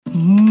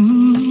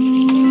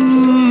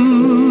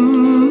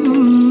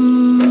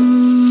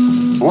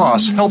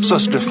Loss helps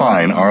us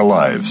define our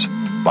lives.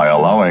 By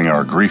allowing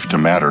our grief to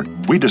matter,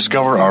 we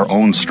discover our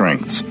own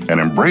strengths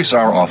and embrace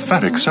our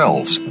authentic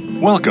selves.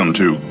 Welcome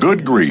to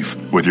Good Grief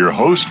with your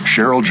host,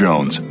 Cheryl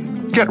Jones.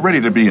 Get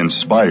ready to be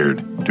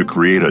inspired to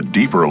create a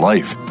deeper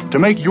life, to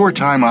make your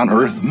time on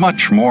earth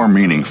much more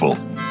meaningful.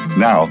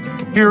 Now,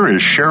 here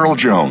is Cheryl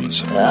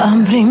Jones.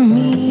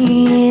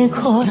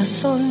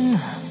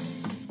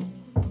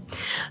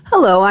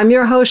 Hello, I'm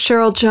your host,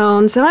 Cheryl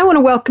Jones, and I want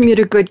to welcome you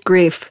to Good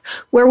Grief,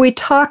 where we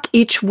talk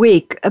each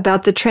week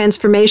about the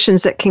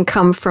transformations that can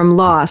come from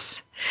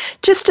loss.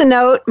 Just a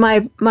note,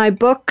 my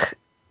book,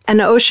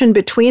 An Ocean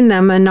Between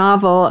Them, a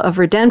novel of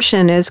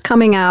redemption, is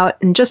coming out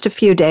in just a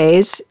few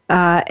days,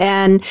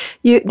 and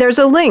there's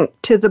a link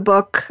to the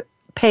book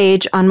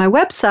page on my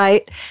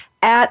website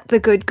at the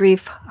Good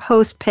Grief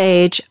host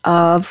page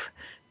of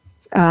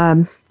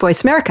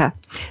Voice America.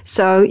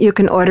 So you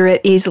can order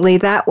it easily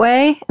that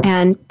way,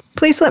 and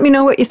please let me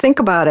know what you think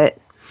about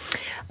it.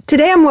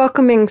 Today I'm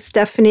welcoming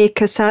Stephanie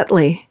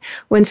Cassatly.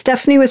 When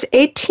Stephanie was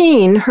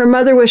 18, her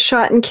mother was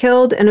shot and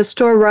killed in a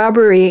store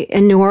robbery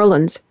in New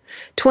Orleans.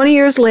 20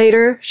 years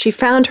later, she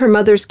found her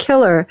mother's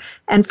killer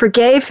and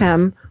forgave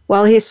him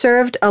while he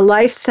served a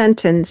life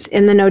sentence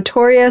in the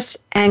notorious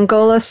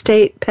Angola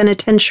State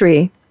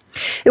Penitentiary.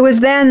 It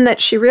was then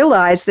that she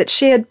realized that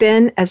she had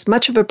been as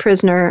much of a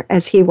prisoner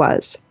as he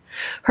was.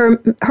 Her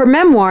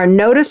memoir,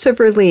 Notice of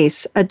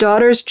Release, A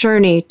Daughter's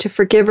Journey to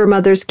Forgive Her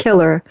Mother's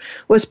Killer,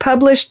 was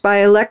published by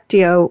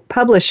Electio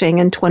Publishing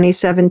in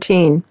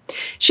 2017.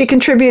 She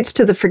contributes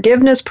to the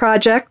Forgiveness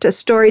Project, a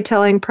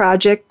storytelling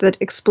project that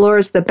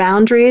explores the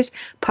boundaries,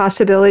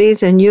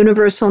 possibilities, and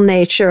universal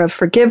nature of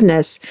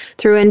forgiveness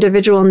through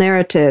individual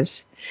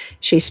narratives.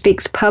 She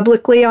speaks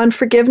publicly on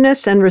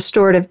forgiveness and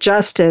restorative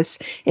justice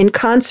in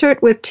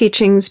concert with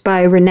teachings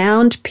by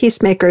renowned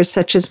peacemakers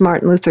such as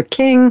Martin Luther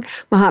King,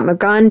 Mahatma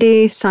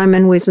Gandhi,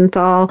 Simon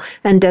Wiesenthal,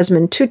 and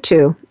Desmond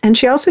Tutu. And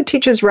she also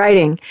teaches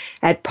writing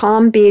at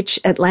Palm Beach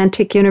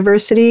Atlantic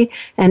University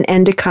and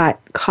Endicott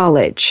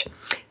College.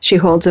 She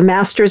holds a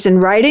master's in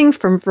writing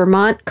from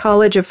Vermont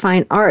College of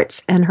Fine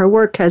Arts, and her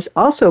work has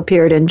also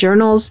appeared in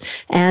journals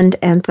and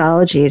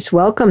anthologies.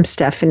 Welcome,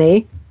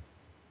 Stephanie.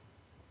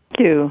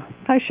 Thank you.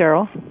 Hi,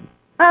 Cheryl.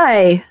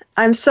 Hi.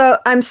 I'm so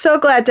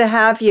glad to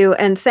have you,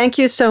 and thank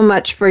you so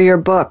much for your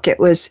book. It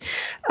was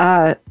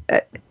a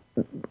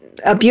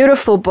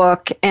beautiful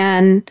book,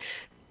 and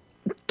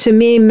to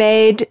me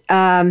made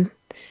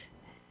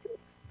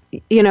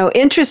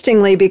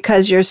interestingly,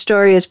 because your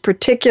story is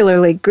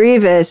particularly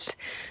grievous,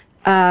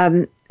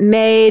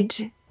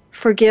 made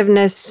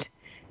forgiveness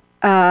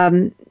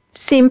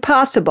seem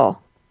possible.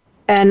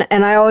 And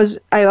I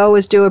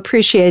always do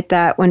appreciate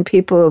that when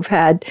people have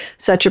had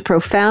such a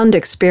profound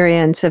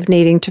experience of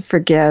needing to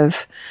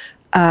forgive.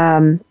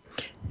 Your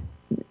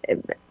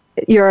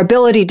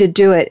ability to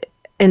do it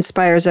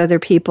inspires other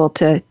people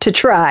to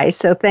try.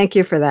 So thank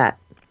you for that.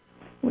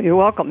 Well, you're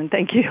welcome, and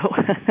thank you.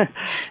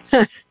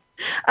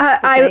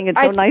 Saying it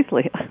so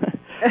nicely.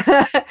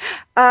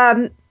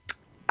 I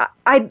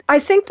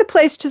think the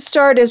place to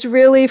start is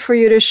really for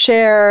you to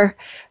share.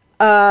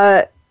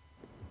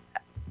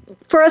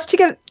 For us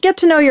to get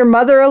to know your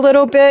mother a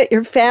little bit,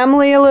 your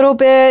family a little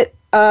bit,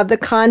 the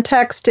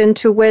context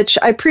into which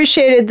I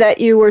appreciated that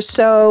you were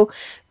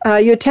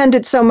you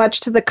attended so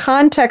much to the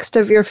context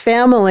of your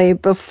family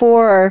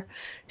before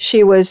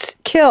she was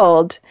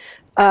killed,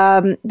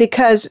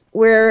 because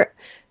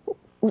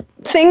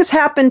things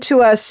happen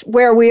to us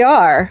where we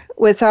are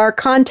with our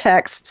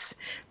contexts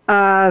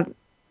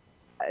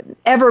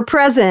ever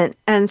present,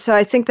 and so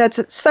I think that's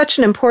such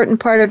an important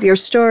part of your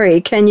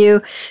story. Can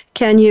you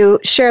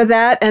share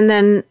that, and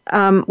then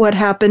what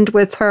happened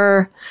with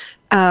her,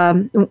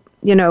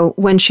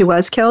 when she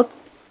was killed?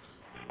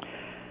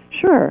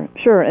 Sure,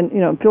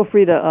 and feel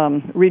free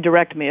to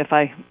redirect me if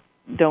I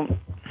don't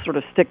sort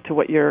of stick to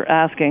what you're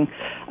asking.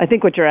 I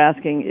think what you're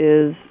asking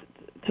is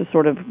to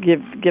sort of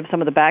give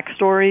some of the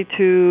backstory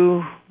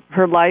to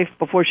her life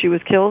before she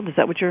was killed. Is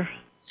that what you're?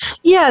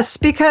 Yes,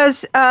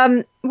 because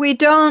we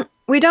don't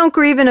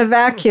grieve in a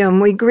vacuum.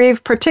 We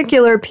grieve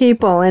particular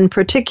people in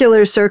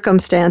particular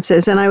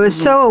circumstances. And I was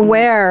so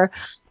aware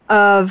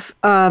of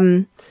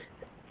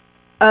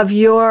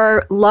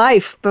your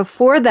life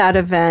before that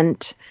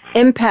event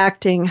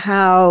impacting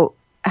how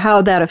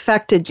that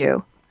affected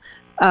you.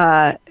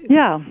 Yeah.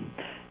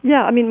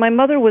 I mean, my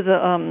mother was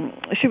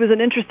she was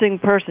an interesting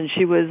person.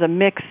 She was a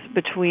mix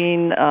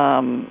between,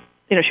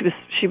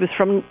 she was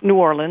from New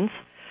Orleans.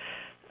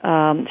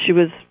 She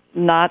was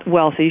not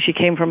wealthy. She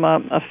came from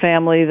a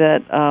family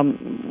that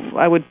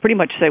I would pretty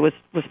much say was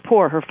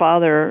poor. Her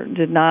father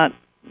did not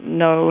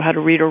know how to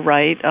read or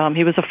write.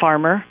 He was a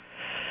farmer.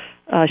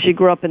 She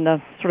grew up in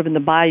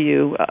the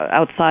bayou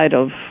outside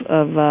of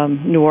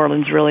New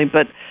Orleans, really,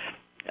 but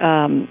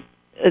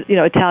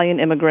Italian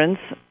immigrants,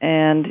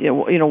 and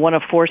one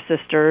of four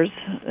sisters,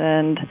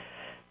 and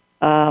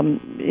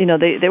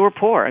they were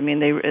poor. I mean,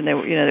 they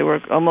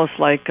were almost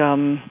like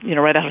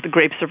right out of the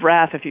grapes of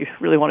wrath, if you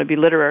really want to be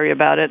literary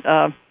about it.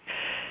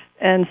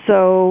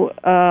 so,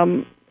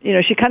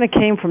 she kind of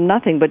came from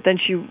nothing, but then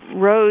she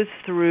rose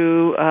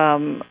through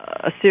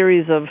a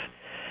series of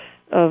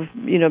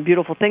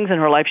beautiful things in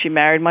her life. She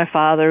married my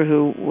father,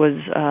 who was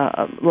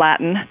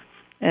Latin,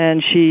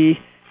 and she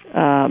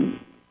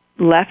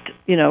left,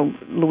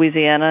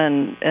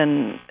 Louisiana,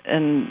 and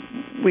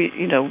we,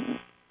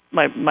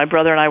 my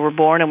brother and I were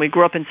born, and we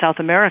grew up in South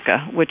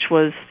America, which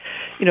was,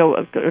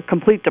 a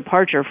complete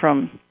departure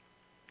from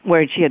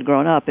where she had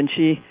grown up, and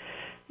she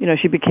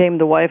became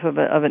the wife of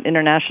an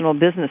international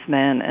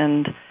businessman,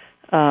 and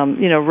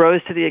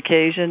rose to the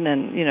occasion.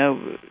 And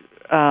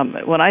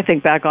when I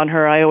think back on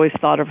her, I always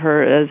thought of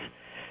her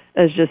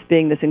as just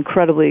being this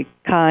incredibly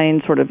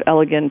kind, sort of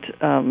elegant,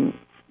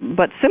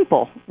 but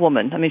simple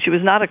woman. I mean, she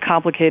was not a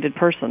complicated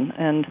person,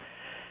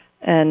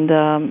 and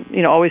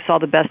always saw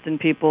the best in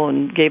people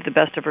and gave the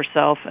best of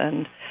herself,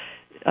 and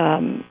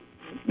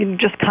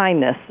just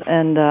kindness.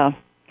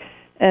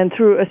 And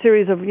through a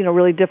series of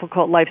really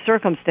difficult life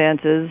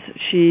circumstances,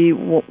 she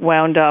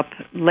wound up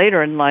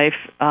later in life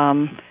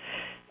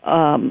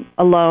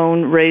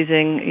alone,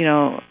 raising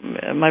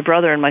my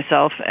brother and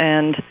myself,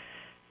 and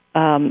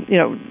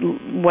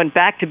went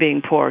back to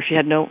being poor. She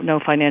had no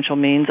financial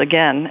means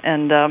again,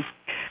 and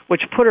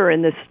which put her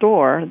in this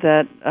store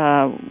that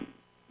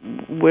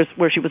was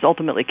where she was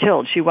ultimately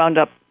killed. She wound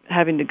up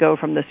having to go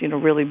from this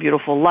really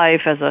beautiful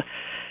life as a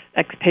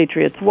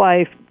expatriate's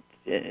wife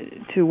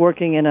to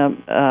working in a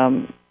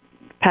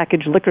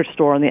packaged liquor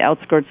store on the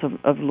outskirts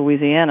of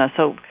Louisiana.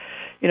 So,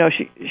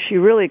 she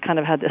really kind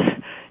of had this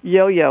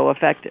yo-yo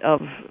effect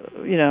of,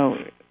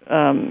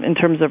 in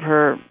terms of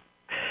her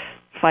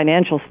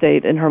financial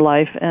state in her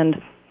life,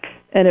 and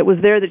it was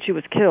there that she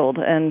was killed.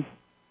 And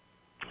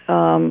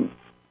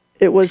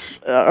it was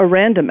a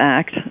random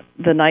act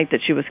the night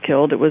that she was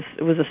killed. It was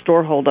a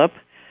store holdup.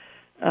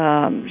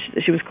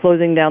 She was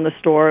closing down the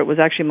store. It was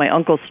actually my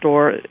uncle's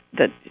store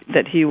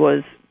that he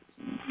was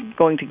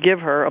going to give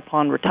her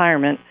upon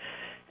retirement,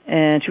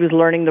 and she was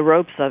learning the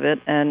ropes of it.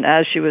 And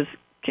as she was,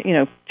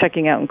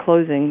 checking out and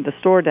closing the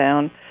store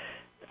down,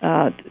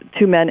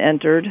 two men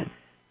entered,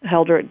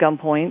 held her at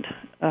gunpoint,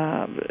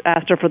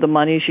 asked her for the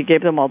money. She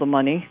gave them all the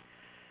money,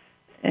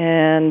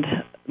 and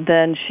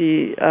then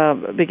she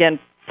began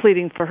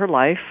pleading for her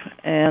life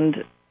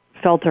and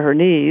fell to her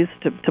knees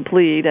to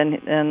plead.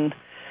 And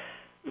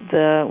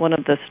one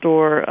of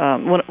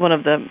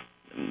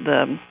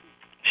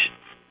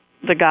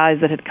the guys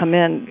that had come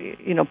in,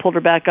 pulled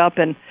her back up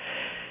and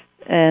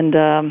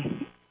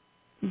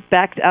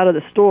backed out of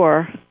the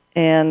store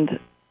and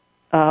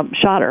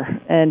shot her,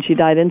 and she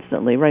died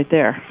instantly right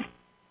there.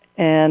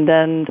 And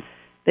then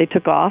they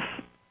took off,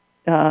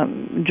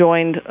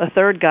 joined a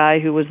third guy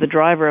who was the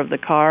driver of the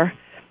car,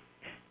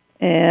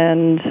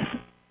 and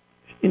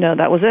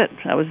that was it.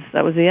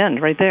 That was the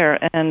end right there.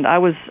 And I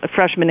was a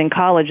freshman in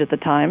college at the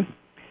time,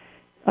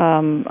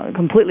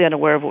 completely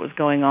unaware of what was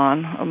going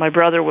on. My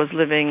brother was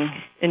living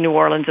in New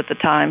Orleans at the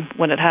time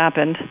when it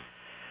happened.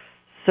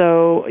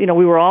 So,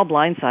 we were all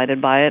blindsided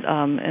by it,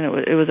 and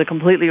it was a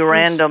completely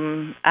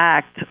random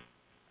act,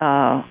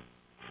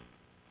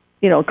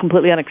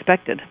 completely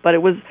unexpected. But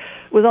it was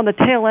on the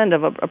tail end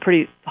of a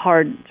pretty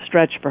hard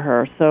stretch for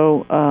her.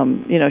 So,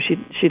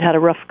 she'd had a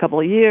rough couple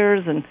of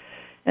years, and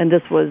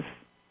this was,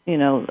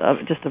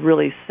 just a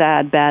really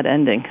sad, bad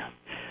ending.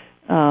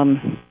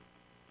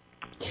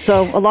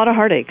 So a lot of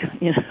heartache,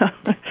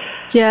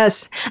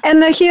 Yes,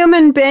 and the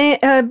human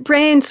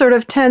brain sort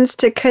of tends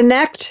to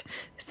connect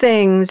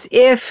things.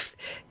 If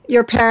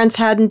your parents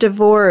hadn't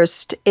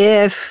divorced,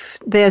 if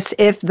this,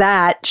 if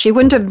that, she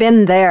wouldn't have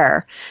been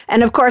there.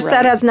 And of course,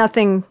 that has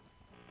nothing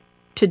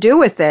to do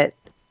with it,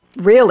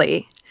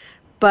 really.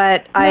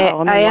 But I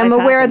am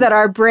aware that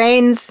our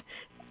brains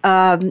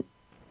do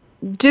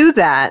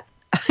that,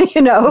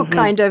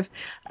 kind of.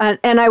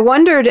 And I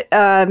wondered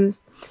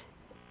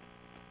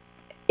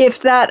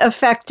if that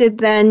affected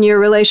then your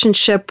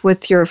relationship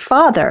with your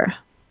father.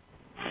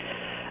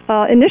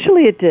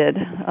 Initially it did,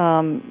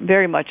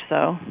 very much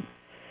so.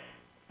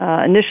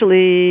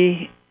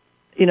 Initially,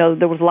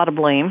 there was a lot of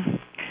blame,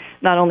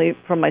 not only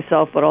from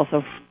myself, but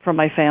also from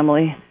my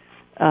family.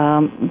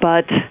 And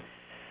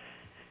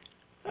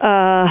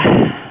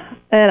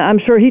I'm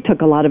sure he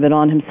took a lot of it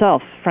on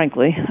himself,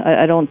 frankly.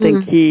 I don't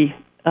think he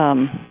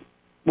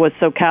was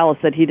so callous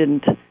that he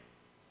didn't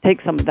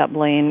take some of that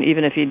blame,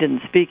 even if he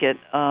didn't speak it.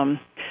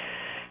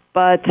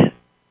 But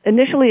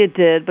initially it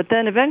did, but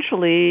then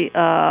eventually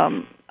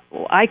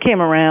I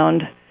came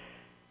around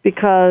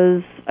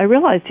because I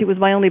realized he was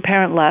my only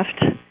parent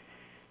left,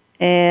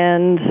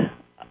 and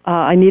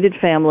I needed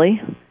family.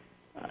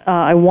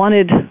 I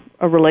wanted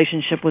a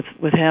relationship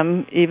with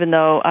him, even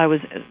though I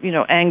was,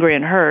 angry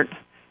and hurt.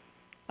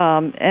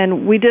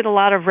 And we did a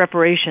lot of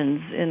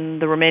reparations in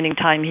the remaining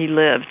time he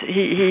lived.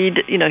 He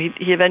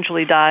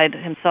eventually died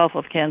himself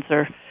of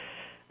cancer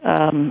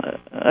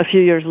a few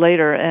years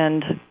later,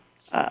 and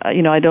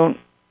I'm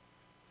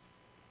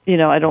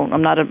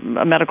not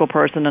a medical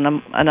person, and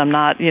I'm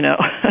not,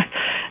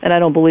 and I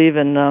don't believe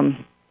in,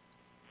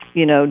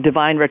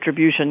 divine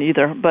retribution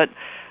either. But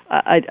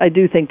I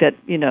do think that,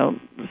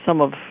 some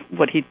of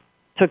what he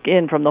took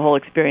in from the whole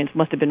experience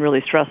must have been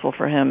really stressful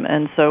for him.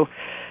 And so,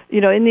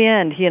 in the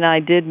end, he and I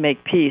did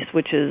make peace,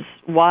 which is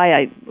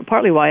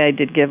partly why I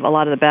did give a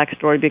lot of the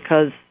backstory,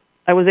 because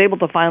I was able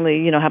to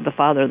finally, have the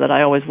father that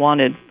I always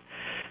wanted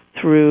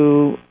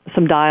through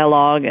some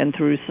dialogue and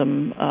through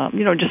some,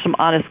 just some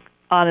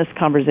honest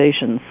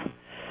conversations.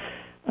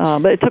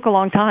 But it took a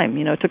long time.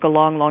 It took a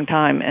long, long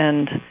time,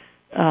 and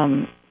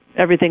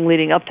everything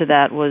leading up to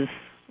that was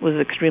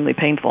extremely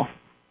painful.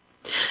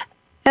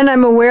 And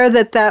I'm aware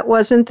that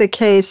wasn't the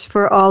case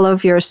for all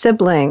of your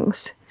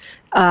siblings.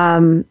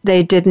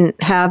 They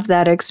didn't have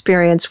that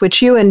experience,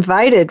 which you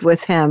invited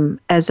with him,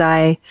 as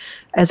I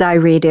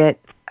read it.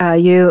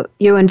 You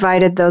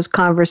invited those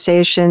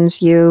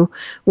conversations. You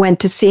went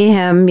to see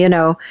him.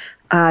 You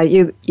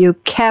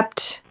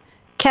kept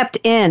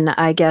in,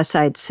 I guess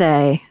I'd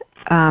say,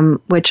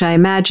 which I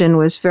imagine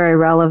was very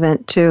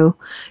relevant to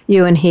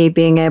you and he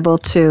being able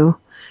to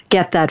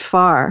get that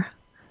far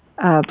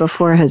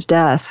before his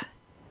death.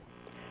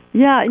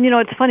 Yeah,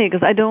 it's funny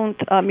because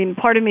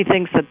part of me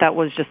thinks that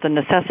was just a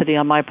necessity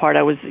on my part.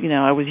 I was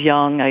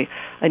young. I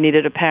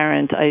needed a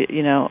parent. I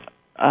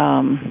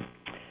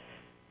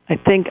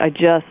think I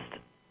just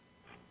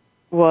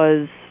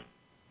was,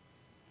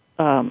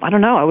 I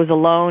don't know, I was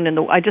alone, and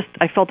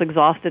I felt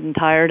exhausted and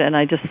tired, and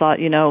I just thought,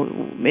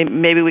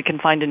 maybe we can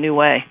find a new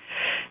way.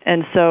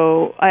 And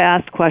so I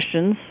asked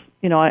questions.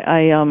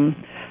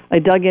 I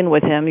dug in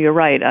with him. You're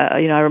right. I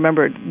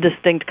remember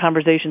distinct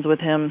conversations with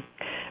him,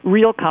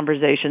 real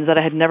conversations that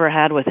I had never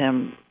had with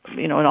him,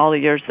 in all the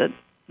years that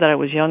I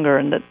was younger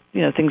and that,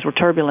 things were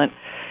turbulent.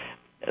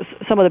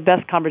 Some of the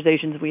best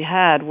conversations we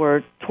had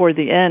were toward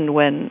the end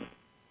when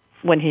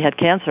he had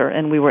cancer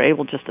and we were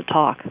able just to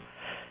talk.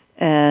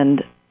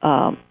 And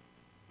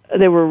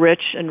they were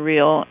rich and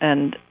real,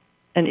 and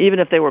even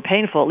if they were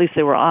painful, at least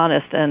they were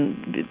honest.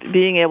 And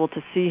being able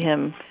to see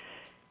him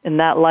in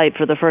that light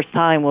for the first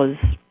time was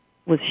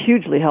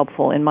hugely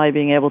helpful in my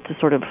being able to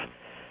sort of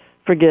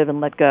forgive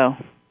and let go.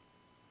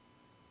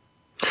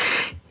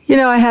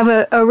 I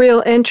have a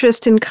real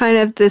interest in kind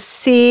of the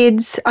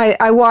seeds.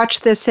 I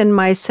watched this in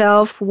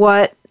myself.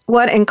 What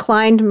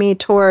inclined me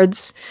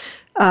towards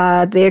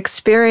the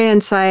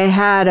experience I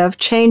had of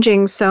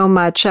changing so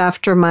much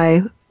after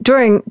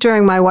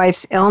during my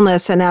wife's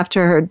illness and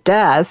after her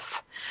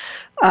death.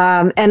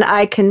 And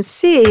I can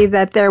see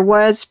that there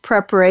was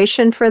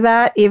preparation for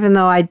that, even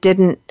though I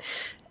didn't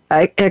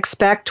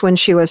expect when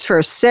she was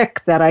first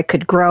sick that I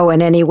could grow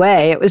in any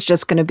way. It was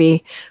just going to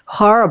be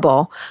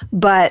horrible.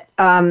 But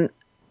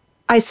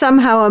I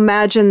somehow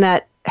imagine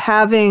that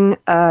having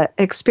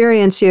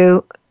experience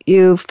you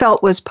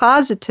felt was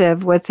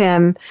positive with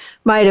him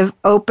might have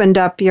opened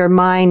up your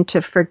mind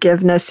to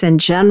forgiveness in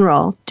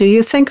general. Do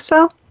you think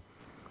so?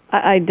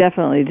 I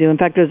definitely do. In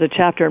fact, there's a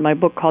chapter in my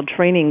book called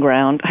Training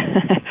Ground,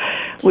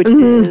 which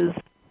is,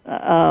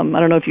 I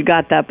don't know if you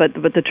got that, but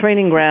the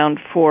training ground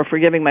for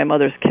forgiving my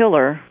mother's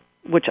killer,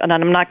 and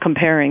I'm not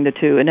comparing the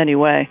two in any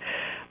way,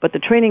 but the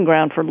training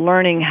ground for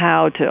learning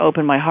how to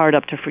open my heart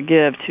up to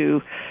forgive,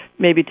 to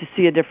maybe to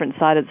see a different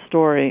side of the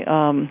story,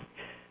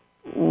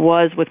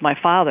 was with my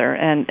father.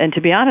 And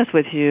to be honest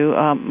with you,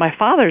 my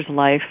father's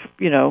life,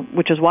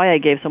 which is why I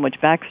gave so much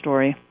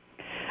backstory,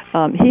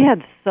 he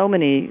had so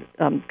many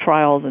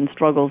trials and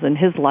struggles in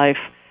his life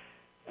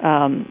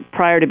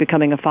prior to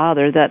becoming a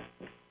father that,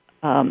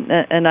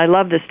 and I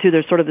love this too,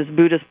 there's sort of this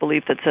Buddhist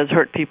belief that says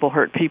hurt people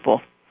hurt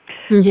people.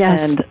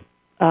 Yes. And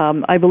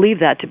I believe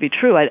that to be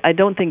true. I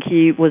don't think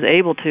he was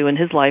able to, in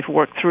his life,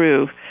 work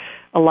through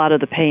a lot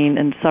of the pain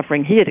and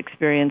suffering he had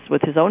experienced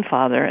with his own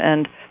father.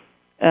 And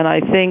I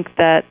think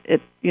that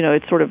it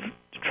sort of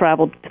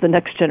traveled to the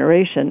next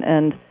generation.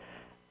 And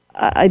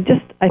I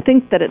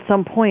think that at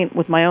some point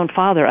with my own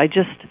father, I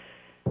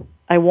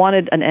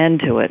wanted an end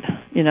to it.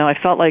 I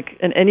felt like,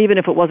 and even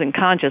if it wasn't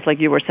conscious, like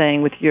you were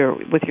saying with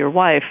your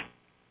wife,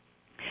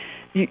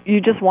 you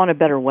just want a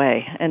better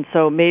way. And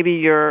so maybe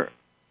you're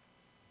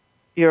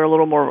a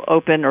little more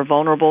open or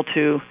vulnerable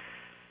to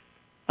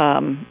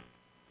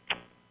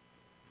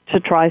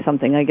try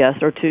something, I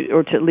guess, or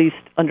to at least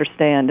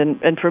understand.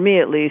 And for me,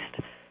 at least,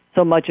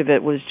 so much of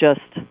it was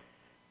just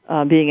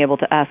being able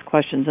to ask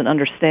questions and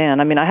understand.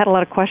 I mean, I had a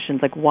lot of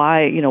questions, like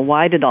why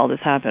did all this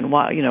happen?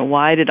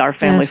 Why did our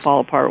family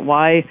fall apart?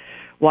 Why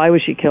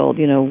was she killed?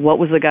 What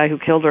was the guy who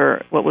killed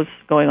her? What was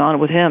going on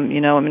with him?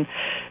 And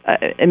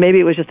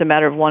maybe it was just a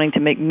matter of wanting to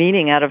make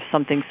meaning out of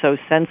something so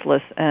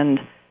senseless and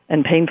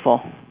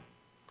painful.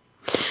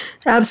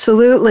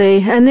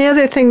 Absolutely. And the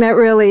other thing that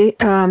really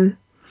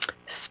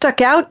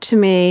stuck out to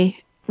me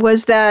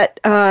was that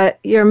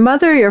your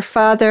mother, your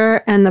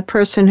father, and the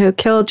person who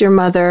killed your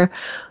mother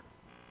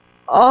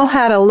all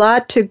had a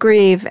lot to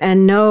grieve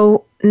and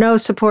no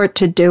support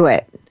to do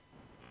it,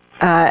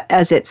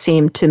 as it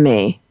seemed to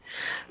me.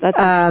 That's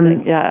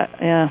interesting.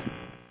 Yeah.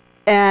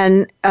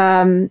 And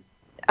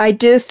I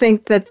do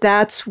think that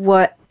that's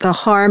what the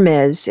harm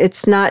is.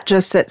 It's not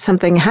just that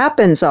something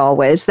happens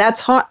always. That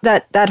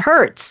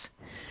hurts,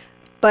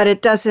 but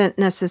it doesn't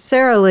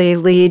necessarily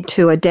lead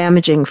to a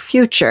damaging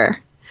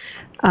future.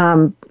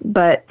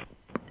 But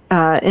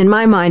in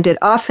my mind, it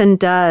often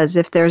does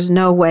if there's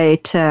no way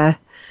to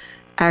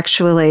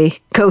actually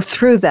go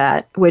through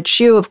that, which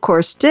you, of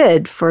course,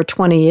 did for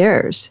 20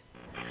 years.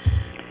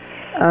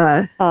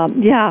 I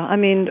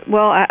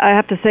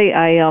have to say,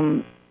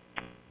 I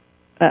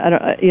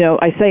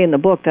say in the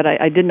book that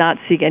I did not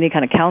seek any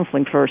kind of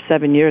counseling for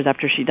 7 years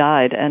after she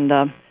died, and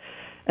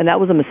that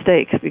was a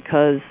mistake,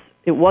 because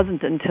it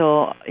wasn't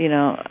until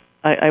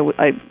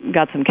I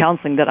got some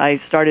counseling that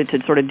I started to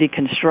sort of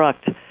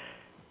deconstruct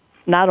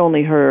not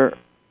only her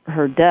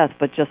death,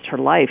 but just her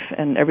life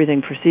and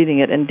everything preceding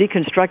it. And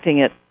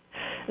deconstructing it,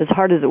 as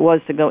hard as it was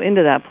to go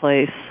into that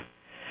place,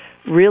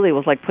 really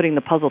was like putting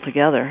the puzzle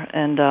together.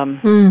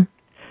 And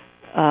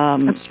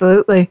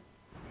absolutely,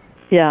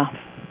 yeah.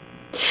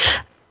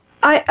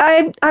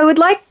 I would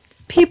like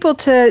people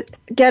to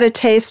get a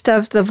taste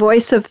of the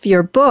voice of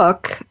your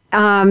book,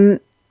 and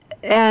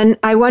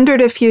I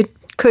wondered if you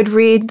could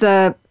read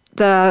the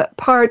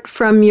part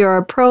from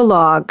your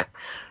prologue.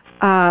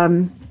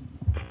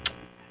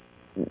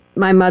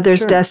 My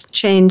mother's death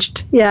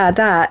changed. Yeah,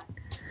 that.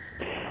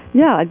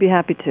 Yeah, I'd be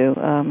happy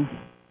to.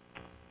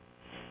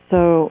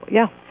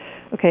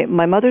 Okay.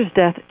 My mother's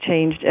death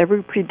changed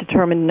every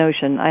predetermined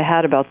notion I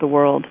had about the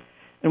world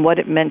and what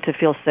it meant to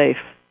feel safe.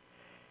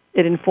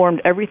 It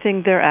informed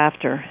everything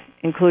thereafter,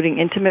 including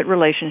intimate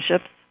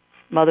relationships,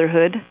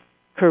 motherhood,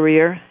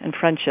 career, and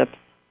friendships.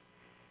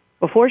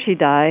 Before she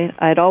died,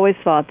 I had always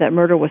thought that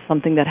murder was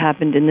something that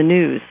happened in the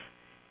news,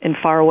 in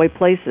faraway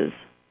places,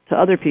 to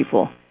other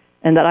people,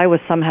 and that I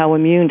was somehow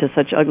immune to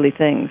such ugly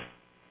things.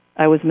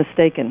 I was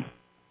mistaken.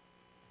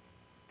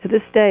 To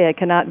this day, I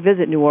cannot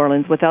visit New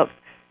Orleans without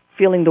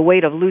feeling the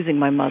weight of losing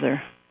my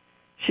mother.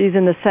 She's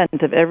in the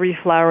scent of every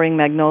flowering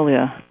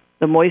magnolia,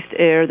 the moist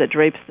air that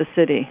drapes the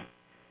city,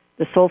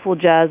 the soulful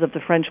jazz of the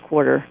French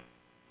Quarter,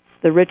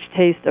 the rich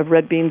taste of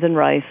red beans and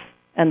rice,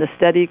 and the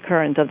steady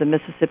current of the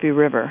Mississippi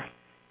River.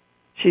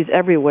 She's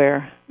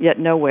everywhere, yet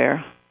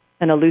nowhere,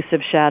 an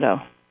elusive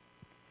shadow.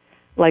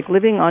 Like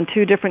living on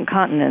two different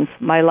continents,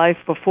 my life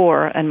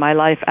before and my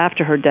life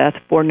after her death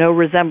bore no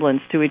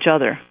resemblance to each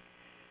other.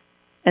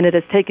 And it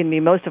has taken me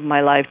most of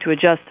my life to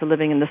adjust to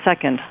living in the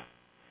second.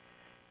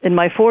 In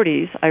my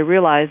 40s, I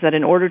realized that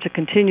in order to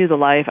continue the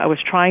life I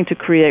was trying to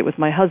create with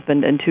my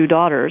husband and 2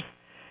 daughters,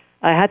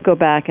 I had to go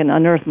back and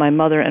unearth my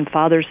mother and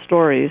father's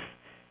stories,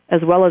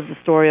 as well as the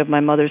story of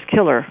my mother's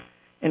killer,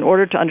 in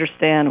order to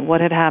understand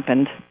what had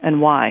happened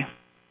and why.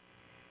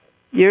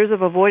 Years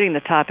of avoiding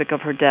the topic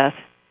of her death,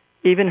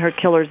 even her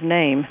killer's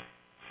name,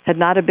 had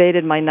not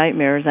abated my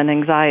nightmares and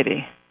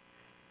anxiety.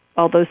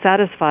 Although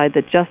satisfied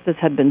that justice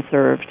had been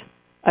served,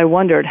 I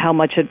wondered how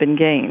much had been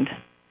gained.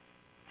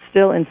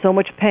 Still in so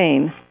much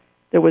pain,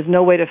 there was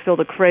no way to fill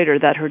the crater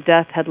that her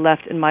death had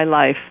left in my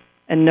life,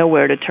 and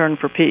nowhere to turn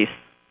for peace.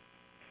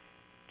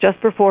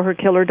 Just before her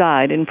killer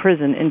died in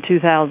prison in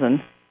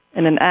 2000,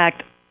 in an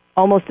act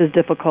almost as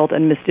difficult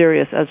and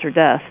mysterious as her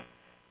death,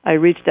 I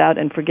reached out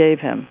and forgave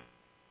him.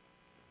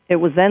 It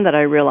was then that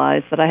I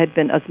realized that I had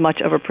been as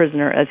much of a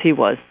prisoner as he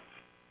was.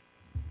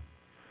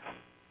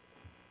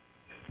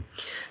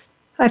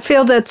 I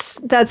feel that's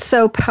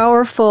so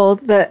powerful,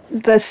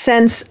 the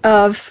sense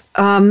of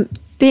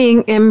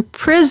being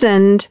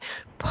imprisoned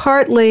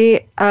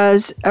partly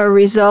as a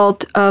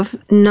result of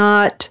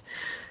not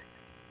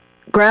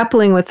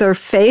grappling with or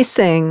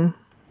facing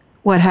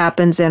what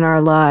happens in our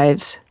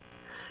lives.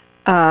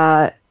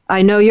 I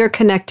know you're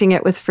connecting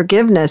it with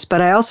forgiveness,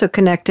 but I also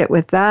connect it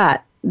with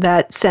that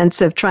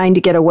sense of trying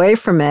to get away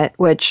from it,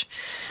 which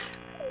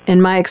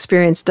in my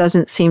experience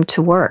doesn't seem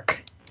to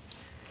work.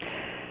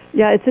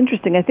 Yeah, it's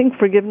interesting. I think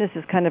forgiveness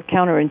is kind of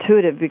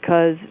counterintuitive,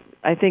 because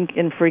I think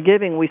in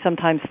forgiving we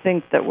sometimes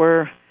think that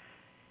we're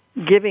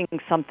giving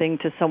something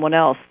to someone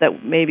else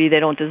that maybe they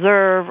don't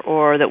deserve,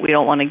 or that we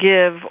don't want to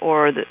give,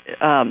 or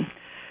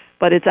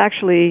but it's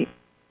actually,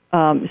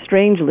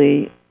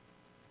 strangely,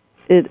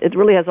 it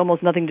really has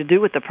almost nothing to do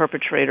with the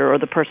perpetrator or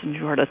the person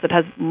who hurt us. It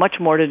has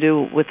much more to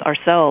do with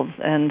ourselves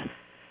and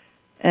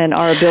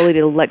our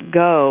ability to let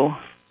go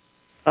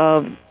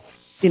of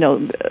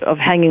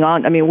hanging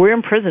on. I mean, we're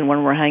in prison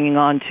when we're hanging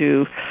on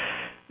to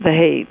the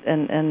hate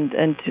and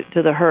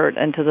to the hurt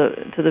and to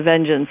the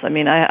vengeance. I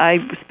mean, I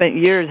spent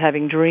years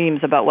having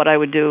dreams about what I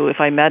would do if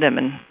I met him,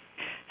 and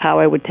how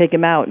I would take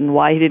him out, and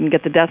why he didn't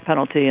get the death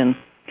penalty, and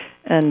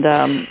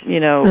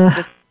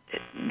just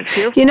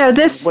fearful.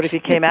 What if he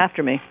came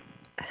after me?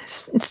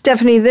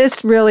 Stephanie,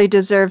 this really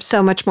deserves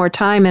so much more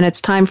time, and it's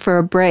time for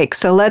a break.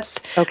 So let's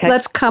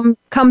come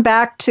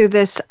back to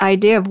this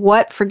idea of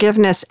what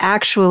forgiveness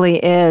actually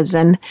is,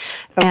 and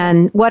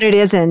what it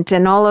isn't,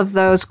 and all of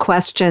those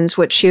questions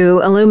which you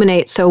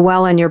illuminate so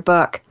well in your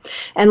book.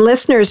 And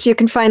listeners, you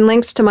can find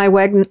links to my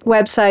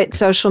website,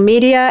 social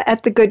media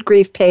at the Good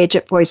Grief page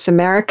at Voice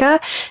America,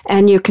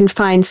 and you can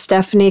find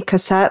Stephanie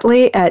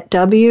Cassatly at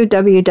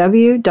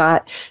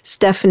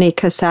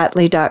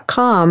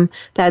www.stephaniecassatly.com.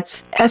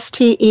 That's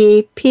StephanieCassatly.com.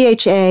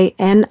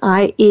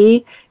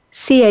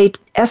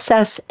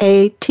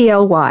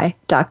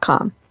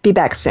 Be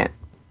back soon.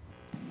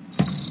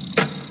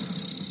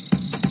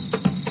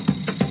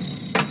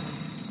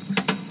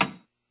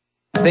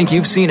 Think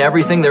you've seen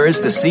everything there is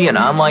to see in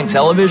online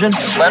television?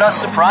 Let us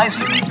surprise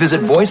you.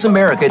 Visit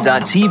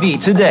voiceamerica.tv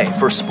today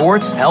for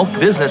sports, health,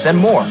 business, and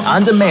more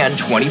on demand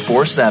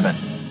 24/7.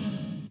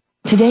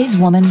 Today's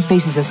woman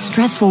faces a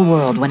stressful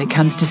world when it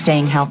comes to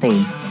staying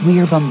healthy. We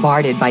are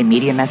bombarded by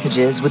media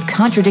messages with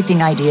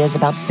contradicting ideas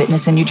about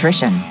fitness and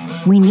nutrition.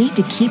 We need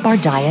to keep our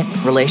diet,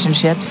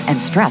 relationships, and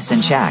stress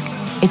in check.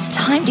 It's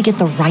time to get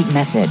the right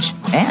message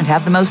and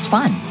have the most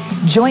fun.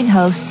 Join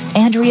hosts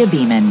Andrea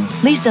Beeman,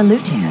 Lisa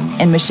Lutan,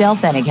 and Michelle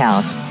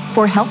Fennighaus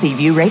for Healthy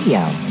View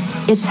Radio.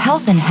 It's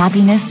health and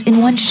happiness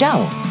in one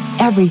show.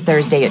 Every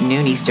Thursday at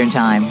noon Eastern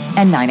Time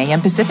and 9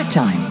 a.m. Pacific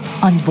Time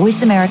on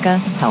Voice America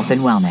Health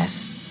and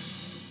Wellness.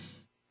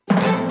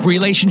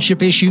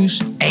 Relationship issues?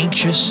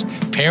 Anxious?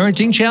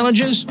 Parenting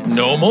challenges?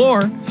 No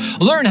more.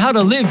 Learn how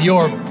to live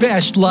your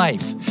best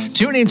life.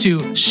 Tune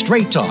into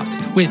Straight Talk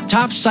with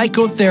top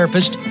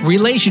psychotherapist,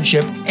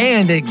 relationship,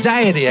 and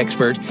anxiety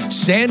expert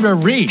Sandra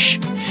Reish.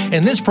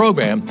 In this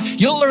program,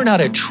 you'll learn how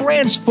to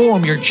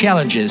transform your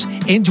challenges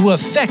into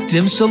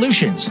effective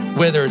solutions,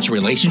 whether it's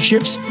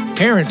relationships,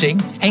 parenting,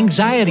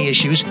 anxiety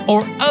issues,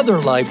 or other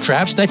life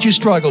traps that you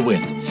struggle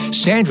with.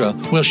 Sandra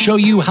will show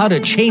you how to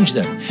change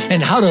them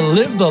and how to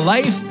live the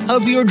life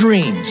of your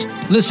dreams.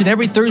 Listen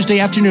every Thursday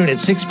afternoon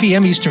at 6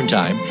 p.m. Eastern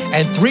Time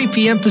and 3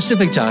 p.m.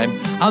 Pacific Time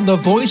on the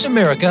Voice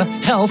America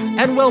Health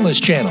and Wellness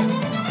Channel.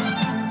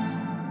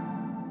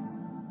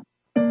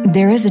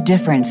 There is a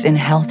difference in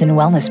health and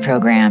wellness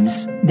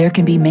programs. There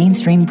can be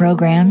mainstream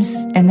programs,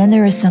 and then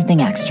there is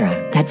something extra.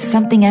 That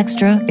something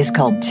extra is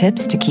called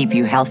Tips to Keep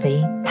You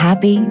Healthy,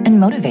 Happy, and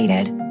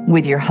Motivated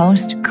with your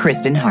host,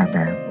 Kristen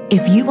Harper.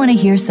 If you want to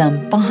hear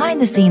some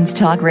behind-the-scenes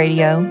talk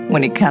radio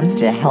when it comes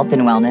to health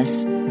and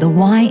wellness, the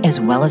why as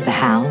well as the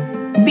how,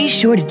 be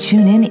sure to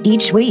tune in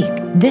each week.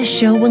 This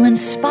show will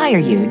inspire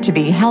you to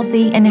be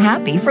healthy and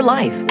happy for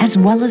life, as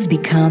well as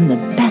become the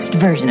best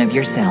version of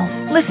yourself.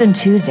 Listen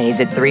Tuesdays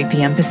at 3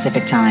 p.m.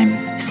 Pacific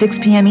Time, 6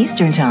 p.m.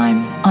 Eastern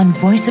Time on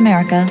Voice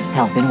America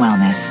Health and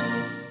Wellness.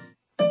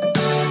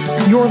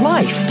 Your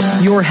life,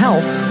 your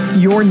health,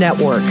 your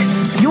network.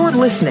 You're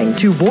listening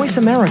to Voice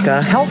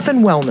America Health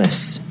and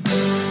Wellness.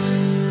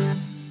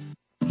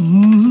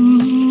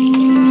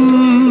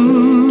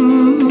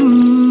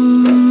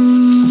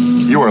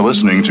 You are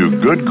listening to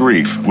Good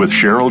Grief with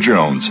Cheryl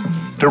Jones.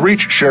 To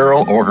reach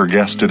Cheryl or her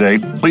guest today,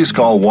 please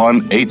call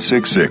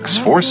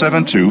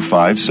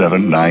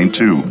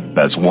 1-866-472-5792.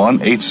 That's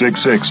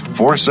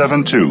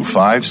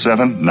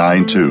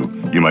 1-866-472-5792.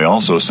 You may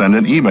also send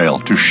an email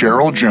to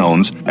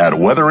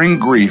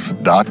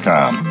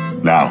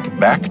CherylJones@weatheringgrief.com. Now,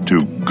 back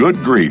to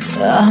Good Grief.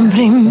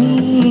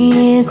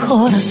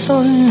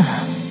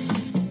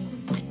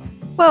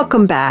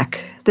 Welcome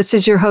back. This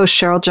is your host,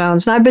 Cheryl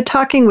Jones, and I've been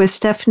talking with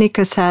Stephanie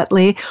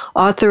Cassatly,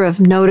 author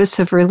of Notice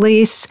of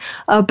Release,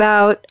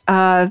 about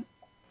her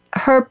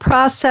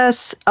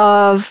process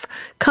of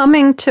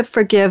coming to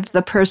forgive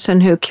the person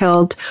who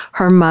killed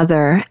her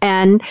mother.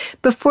 And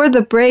before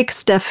the break,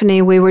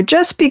 Stephanie, we were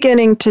just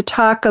beginning to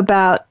talk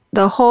about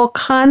the whole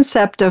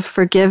concept of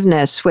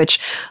forgiveness, which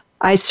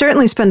I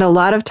certainly spend a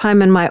lot of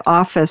time in my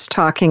office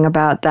talking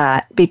about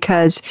that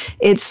because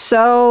it's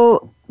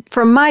so,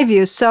 from my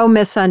view, so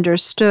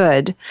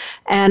misunderstood.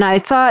 And I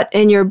thought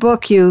in your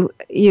book you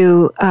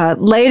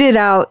laid it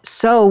out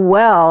so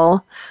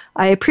well.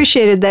 I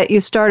appreciated that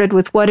you started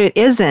with what it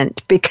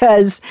isn't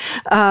because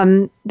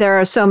there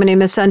are so many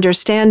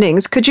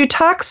misunderstandings. Could you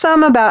talk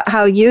some about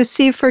how you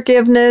see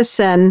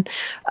forgiveness and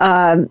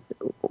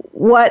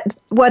what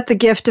the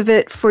gift of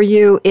it for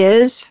you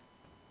is?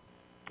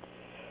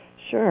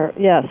 Sure,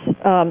 yes.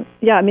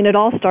 It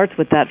all starts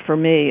with that for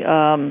me.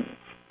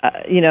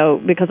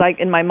 Because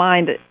in my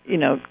mind,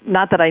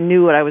 not that I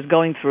knew what I was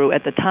going through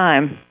at the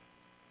time,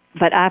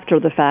 but after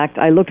the fact,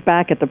 I looked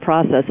back at the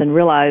process and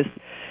realized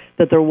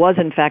that there was,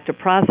 in fact, a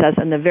process,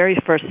 and the very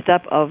first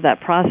step of that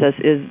process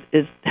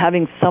is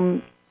having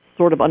some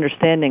sort of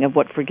understanding of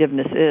what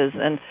forgiveness is.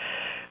 And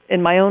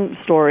in my own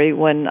story,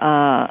 when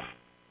I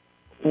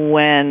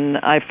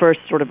first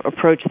sort of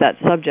approached that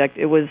subject,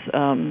 it was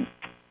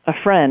a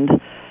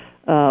friend,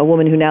 a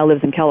woman who now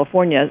lives in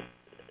California,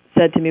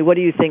 said to me, "What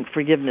do you think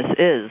forgiveness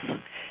is?"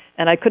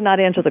 And I could not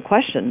answer the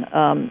question.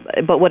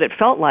 But what it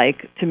felt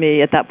like to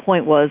me at that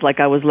point was like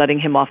I was letting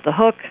him off the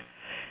hook,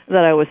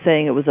 that I was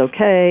saying it was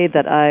okay,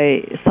 that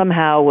I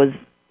somehow was,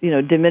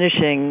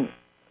 diminishing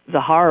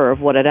the horror of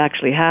what had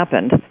actually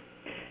happened.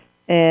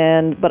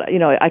 But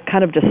I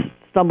kind of just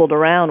stumbled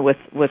around with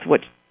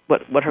what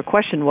her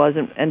question was,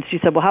 and she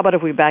said, "Well, how about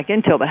if we back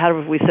into it? But how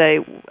about if we say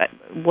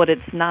what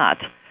it's not?"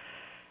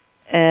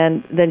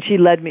 And then she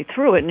led me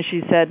through it, and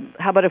she said,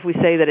 how about if we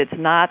say that it's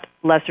not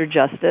lesser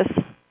justice,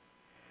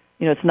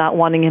 it's not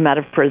wanting him out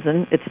of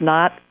prison, it's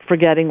not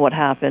forgetting what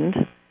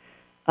happened,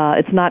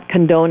 it's not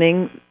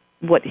condoning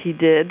what he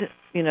did,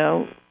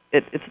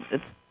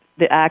 it's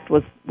the act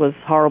was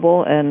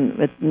horrible,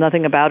 and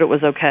nothing about it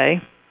was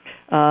okay.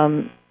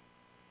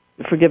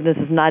 Forgiveness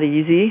is not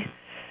easy,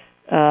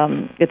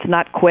 it's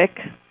not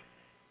quick,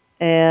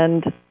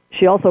 and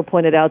she also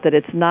pointed out that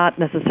it's not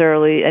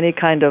necessarily any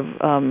kind of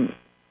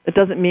it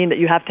doesn't mean that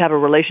you have to have a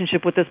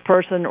relationship with this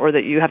person or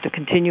that you have to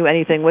continue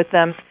anything with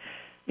them.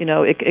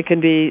 It can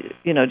be,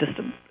 just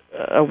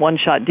a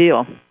one-shot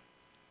deal.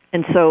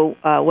 And so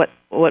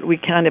what we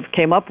kind of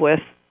came up with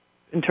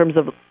in terms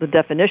of the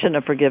definition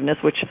of forgiveness,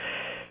 which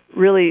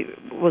really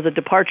was a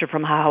departure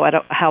from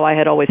how I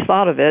had always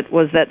thought of it,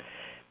 was that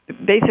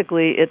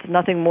basically it's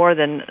nothing more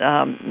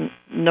than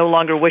no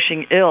longer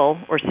wishing ill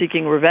or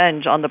seeking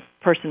revenge on the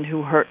person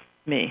who hurt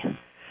me.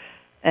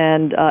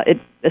 And it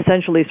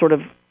essentially sort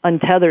of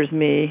untethers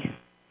me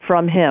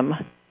from him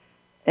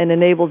and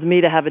enables me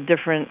to have a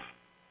different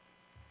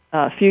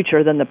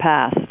future than the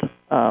past.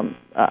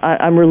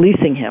 I'm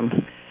releasing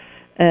him.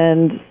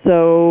 And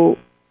so,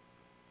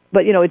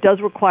 but, it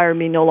does require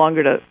me no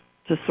longer to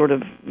sort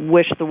of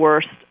wish the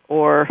worst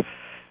or,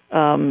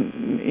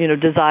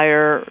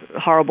 desire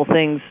horrible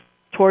things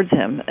towards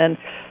him. And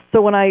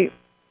so when I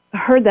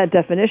heard that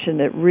definition,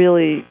 it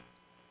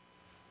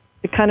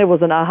kind of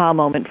was an aha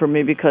moment for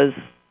me because,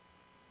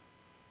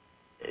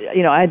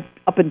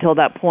 up until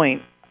that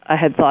point, I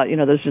had thought,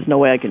 there's just no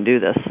way I can do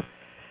this.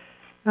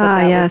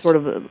 But yes. Sort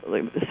of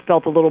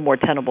felt a little more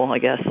tenable, I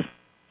guess.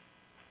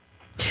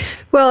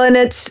 Well, and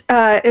it's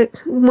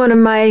one of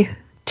my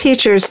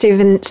teachers,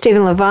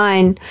 Stephen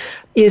Levine,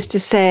 used to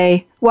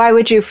say, "Why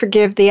would you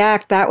forgive the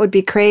act? That would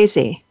be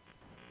crazy.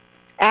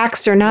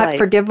 Acts are not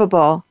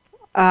forgivable,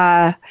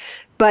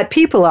 but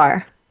people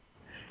are."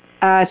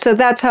 So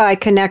that's how I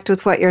connect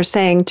with what you're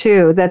saying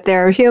too. That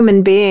there are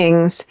human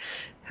beings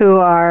who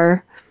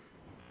are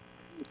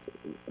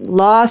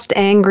lost,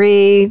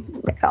 angry,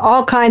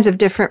 all kinds of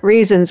different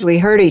reasons we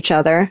hurt each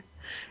other,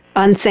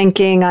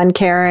 unthinking,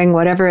 uncaring,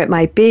 whatever it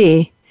might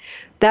be.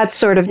 That's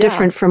sort of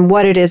different from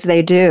what it is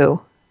they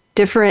do.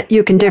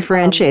 You can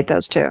differentiate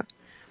those two.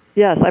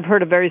 Yes, I've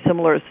heard a very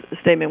similar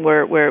statement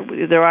where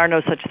there are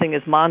no such thing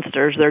as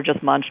monsters, they're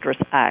just monstrous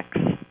acts.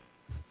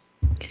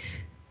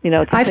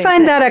 I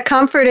find that a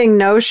comforting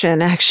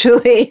notion,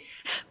 actually,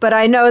 but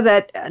I know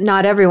that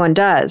not everyone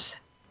does.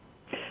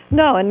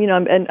 No,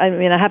 and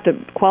I have to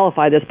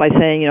qualify this by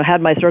saying,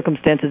 had my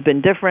circumstances been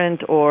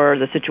different, or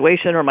the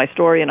situation, or my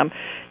story, and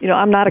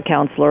I'm not a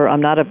counselor,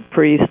 I'm not a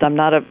priest, I'm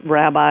not a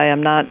rabbi,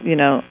 I'm not,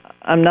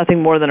 I'm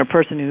nothing more than a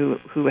person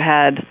who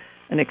had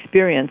an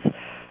experience,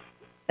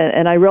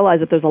 and I realize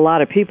that there's a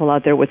lot of people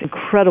out there with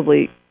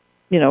incredibly,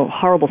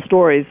 horrible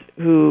stories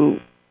who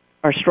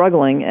are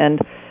struggling, and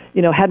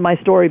had my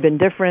story been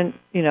different,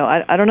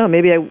 I don't know,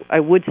 maybe I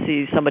would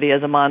see somebody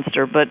as a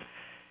monster, but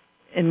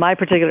in my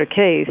particular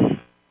case,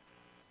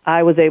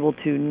 I was able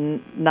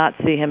to not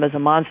see him as a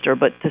monster,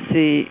 but to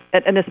see,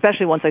 and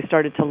especially once I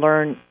started to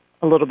learn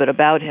a little bit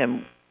about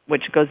him,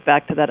 which goes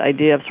back to that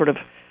idea of sort of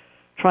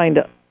trying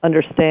to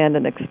understand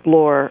and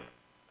explore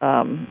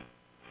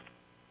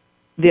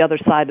the other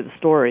side of the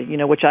story,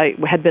 which I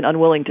had been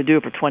unwilling to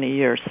do for 20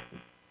 years.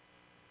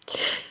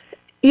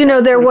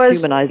 There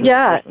was,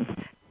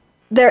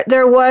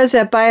 There was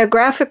a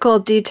biographical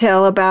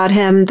detail about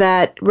him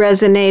that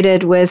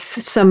resonated with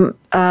some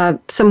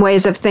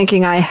ways of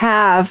thinking I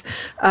have.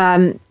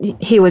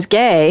 He was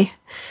gay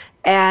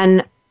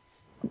and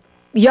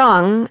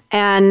young,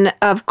 and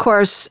of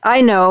course,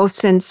 I know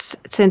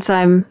since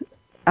I'm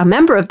a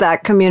member of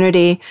that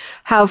community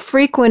how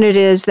frequent it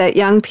is that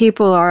young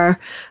people are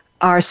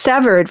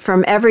severed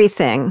from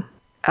everything,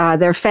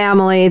 their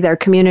family, their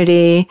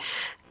community,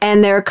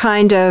 and they're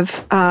kind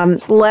of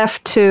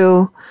left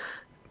to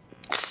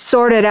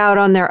sort it out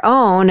on their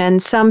own,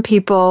 and some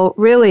people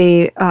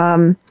really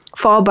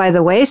fall by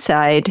the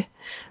wayside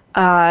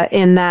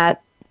in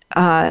that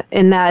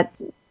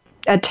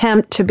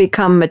attempt to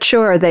become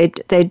mature.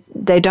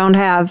 They don't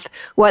have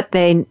what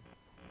they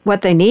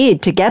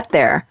need to get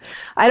there.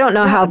 I don't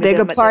know how big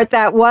a part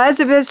that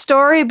was of his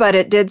story, but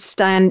it did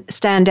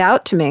stand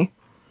out to me.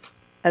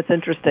 That's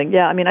interesting.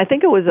 Yeah, I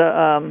think it was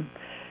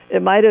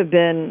it might have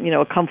been,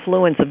 a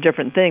confluence of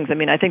different things.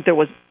 I think there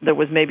was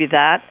maybe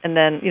that, and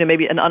then,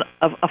 maybe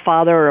a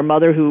father or a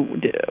mother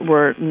who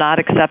were not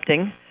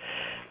accepting.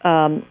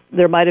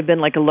 There might have been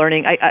like a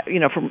learning.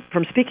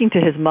 From speaking to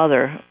his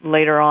mother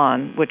later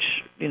on,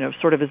 which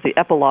sort of is the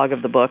epilogue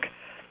of the book,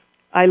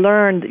 I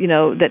learned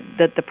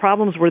that the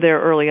problems were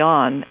there early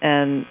on,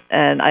 and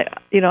I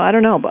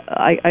don't know, but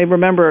I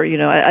remember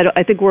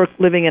I think we're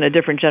living in a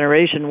different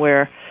generation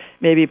where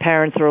maybe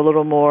parents are a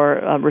little more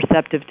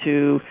receptive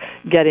to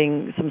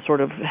getting some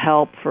sort of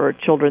help for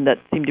children that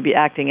seem to be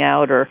acting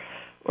out or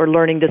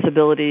learning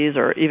disabilities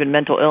or even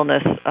mental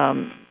illness,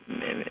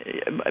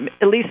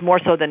 at least more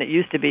so than it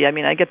used to be.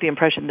 I get the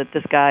impression that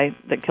this guy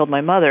that killed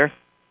my mother,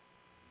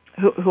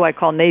 who I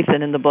call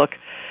Nathan in the book,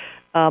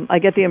 I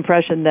get the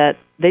impression that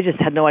they just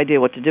had no idea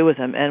what to do with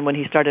him. And when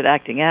he started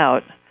acting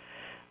out,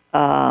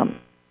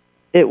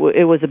 it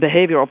was a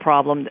behavioral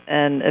problem,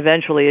 and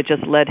eventually it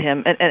just led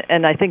him.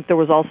 And I think there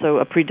was also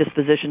a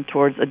predisposition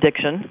towards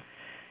addiction.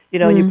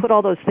 You put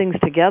all those things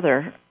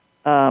together.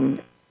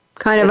 Kind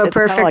of a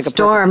perfect like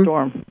storm. A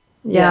perfect storm.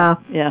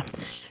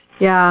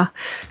 Yeah.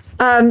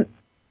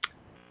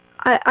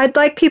 I'd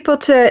like people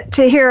to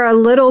hear a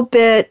little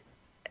bit.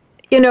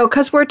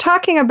 because we're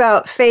talking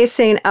about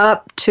facing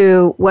up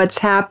to what's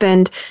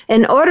happened.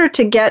 In order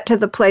to get to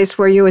the place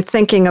where you were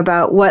thinking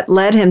about what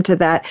led him to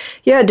that,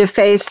 you had to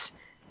face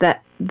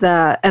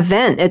the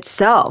event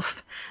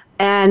itself.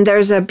 And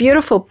there's a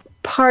beautiful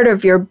part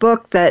of your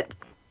book that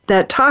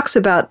talks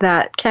about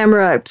that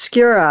camera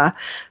obscura,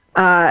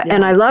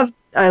 and I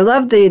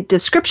love the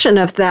description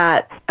of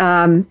that,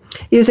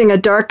 using a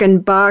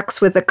darkened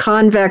box with a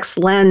convex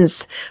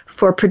lens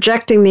for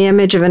projecting the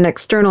image of an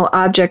external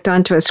object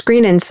onto a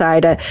screen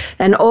inside,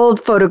 an old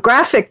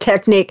photographic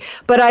technique.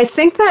 But I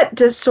think that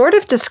sort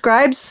of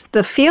describes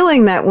the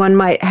feeling that one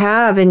might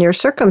have in your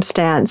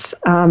circumstance.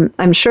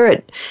 I'm sure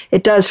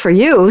it does for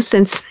you,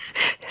 since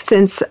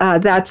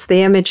that's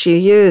the image you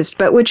used.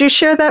 But would you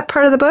share that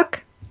part of the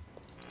book?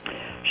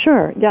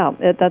 Sure, yeah.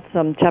 That's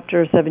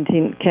Chapter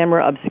 17,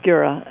 Camera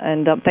Obscura.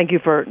 And thank you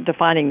for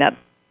defining that,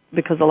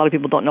 because a lot of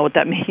people don't know what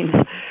that means.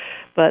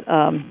 But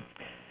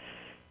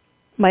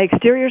my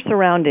exterior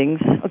surroundings,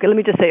 okay, let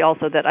me just say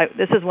also that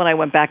this is when I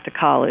went back to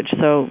college.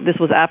 So this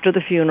was after the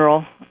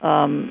funeral,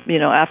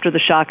 after the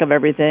shock of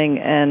everything.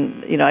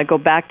 And, I go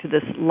back to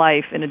this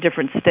life in a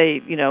different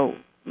state,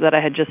 that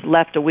I had just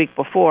left a week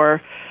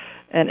before.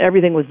 And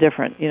everything was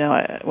different.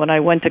 When I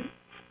went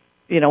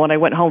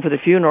home for the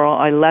funeral,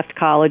 I left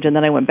college and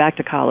then I went back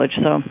to college.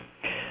 So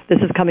this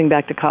is coming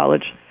back to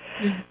college.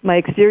 Mm-hmm. My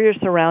exterior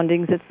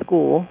surroundings at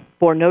school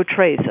bore no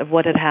trace of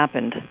what had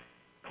happened.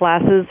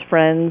 Classes,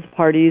 friends,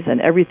 parties, and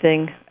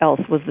everything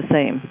else was the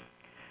same.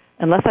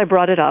 Unless I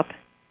brought it up,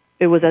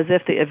 it was as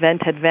if the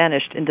event had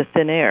vanished into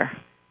thin air,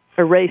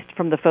 erased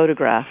from the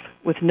photograph,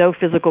 with no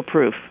physical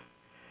proof.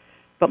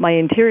 But my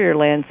interior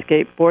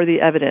landscape bore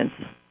the evidence,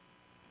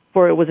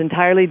 for it was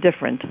entirely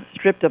different,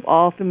 stripped of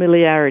all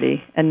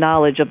familiarity and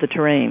knowledge of the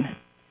terrain.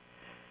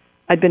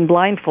 I'd been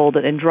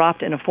blindfolded and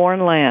dropped in a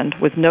foreign land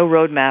with no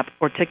roadmap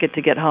or ticket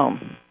to get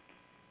home.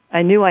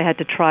 I knew I had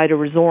to try to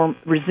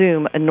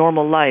resume a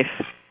normal life,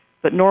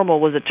 but normal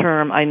was a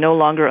term I no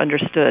longer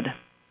understood.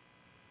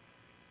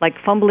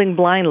 Like fumbling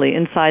blindly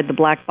inside the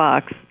black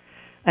box,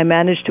 I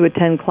managed to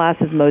attend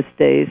classes most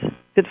days,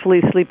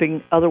 fitfully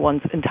sleeping other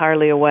ones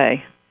entirely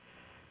away.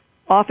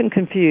 Often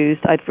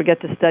confused, I'd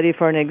forget to study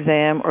for an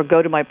exam or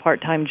go to my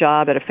part-time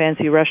job at a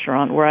fancy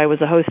restaurant where I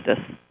was a hostess.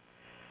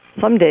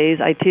 Some days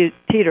I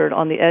teetered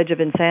on the edge of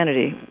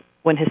insanity,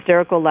 when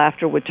hysterical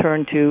laughter would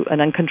turn to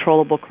an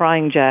uncontrollable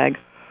crying jag,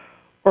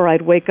 or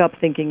I'd wake up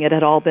thinking it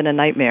had all been a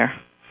nightmare.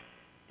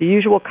 The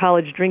usual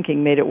college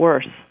drinking made it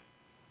worse.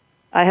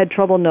 I had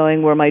trouble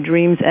knowing where my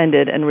dreams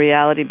ended and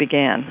reality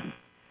began.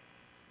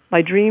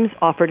 My dreams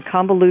offered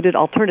convoluted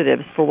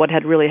alternatives for what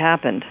had really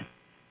happened.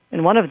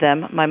 In one of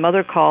them, my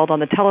mother called on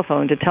the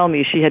telephone to tell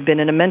me she had been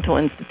in a mental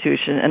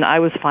institution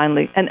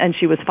and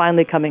she was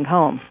finally coming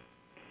home.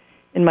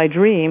 In my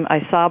dream,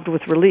 I sobbed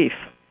with relief.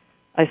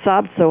 I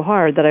sobbed so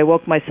hard that I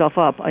woke myself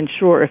up,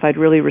 unsure if I'd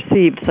really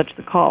received such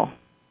the call.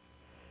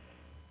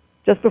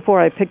 Just before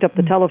I picked up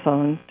the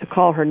telephone to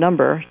call her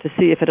number to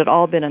see if it had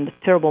all been a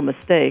terrible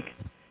mistake,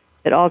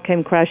 it all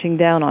came crashing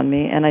down on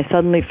me, and I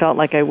suddenly felt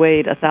like I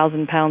weighed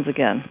 1,000 pounds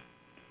again.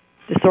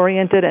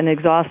 Disoriented and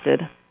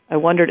exhausted, I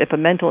wondered if a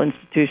mental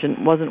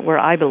institution wasn't where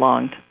I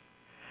belonged.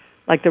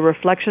 Like the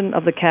reflection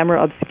of the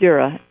camera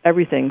obscura,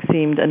 everything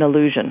seemed an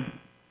illusion.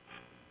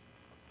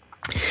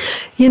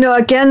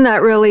 Again,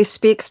 that really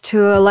speaks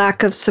to a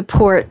lack of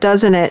support,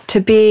 doesn't it? To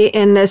be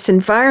in this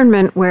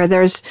environment where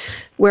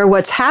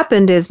what's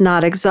happened is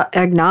not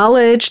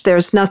acknowledged,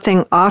 there's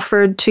nothing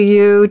offered to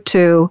you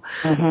to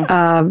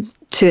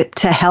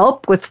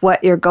help with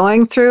what you're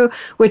going through,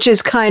 which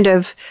is kind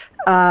of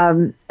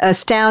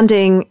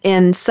astounding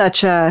in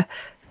such a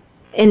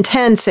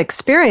intense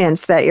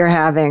experience that you're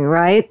having,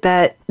 right?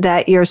 That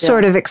you're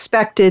sort of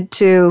expected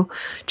to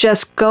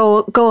just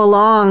go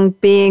along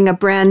being a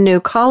brand new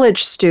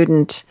college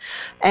student.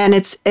 And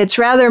it's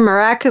rather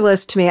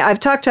miraculous to me. I've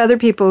talked to other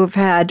people who've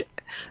had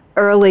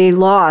early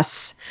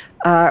loss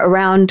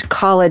around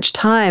college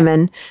time,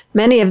 and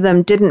many of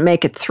them didn't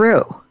make it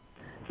through.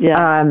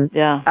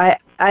 I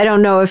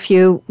don't know if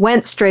you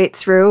went straight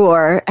through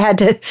or had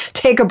to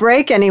take a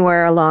break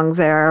anywhere along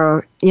there,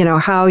 or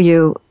how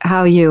you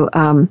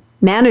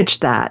managed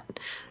that,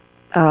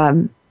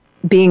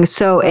 being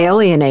so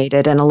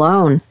alienated and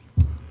alone.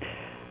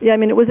 Yeah,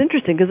 it was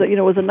interesting because, it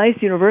was a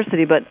nice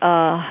university, but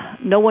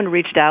no one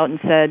reached out and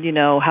said,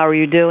 how are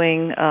you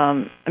doing?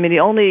 The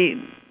only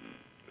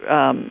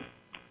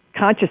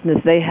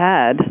consciousness they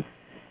had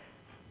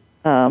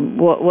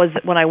was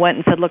when I went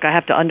and said, look, I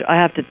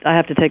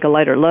have to take a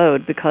lighter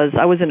load, because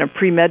I was in a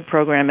pre-med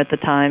program at the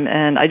time,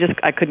 and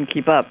I couldn't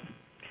keep up.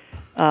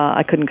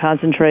 I couldn't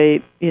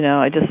concentrate.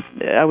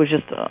 I was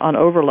just on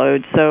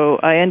overload. So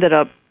I ended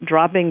up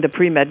dropping the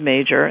pre-med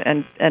major,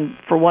 and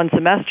for one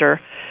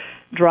semester,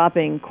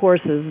 dropping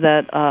courses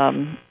that,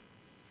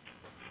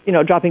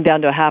 dropping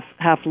down to a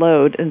half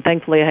load. And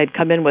thankfully, I had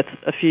come in with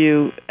a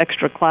few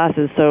extra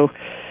classes. So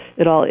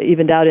it all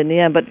evened out in the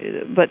end. But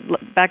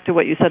back to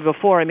what you said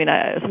before, I mean,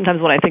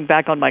 sometimes when I think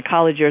back on my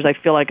college years, I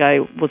feel like I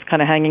was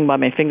kind of hanging by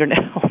my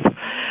fingernails.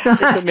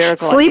 It's a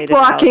miracle.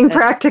 Sleepwalking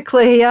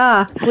practically,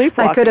 yeah.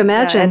 Sleepwalking, I could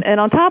imagine. Yeah. And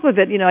on top of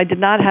it, I did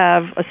not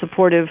have a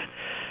supportive,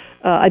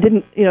 I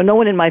didn't, no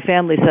one in my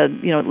family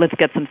said, let's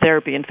get some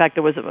therapy. In fact,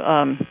 there was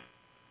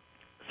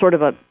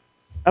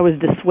I was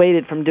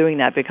dissuaded from doing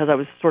that because I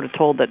was sort of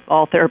told that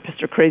all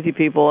therapists are crazy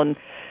people and,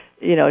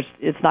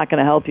 it's not going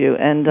to help you.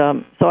 And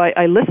so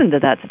I listened to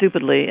that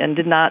stupidly and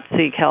did not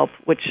seek help,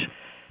 which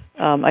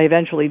I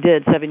eventually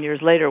did 7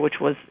 years later, which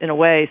was, in a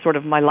way, sort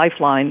of my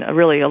lifeline,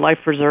 really a life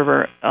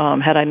preserver,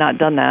 had I not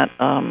done that.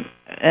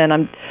 And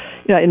I'm,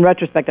 in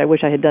retrospect, I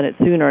wish I had done it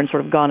sooner and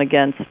sort of gone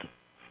against,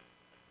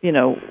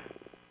 the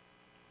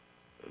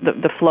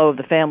flow of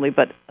the family.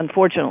 But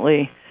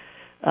unfortunately,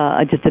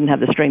 I just didn't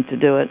have the strength to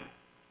do it.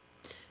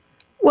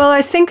 Well,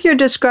 I think you're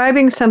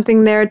describing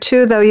something there,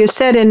 too, though. You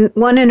said in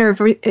one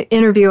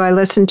interview I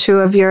listened to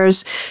of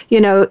yours,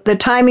 the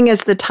timing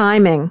is the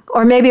timing,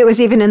 or maybe it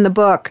was even in the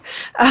book.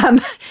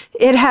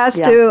 It has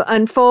to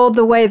unfold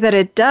the way that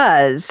it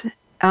does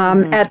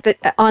on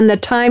the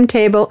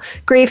timetable.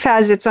 Grief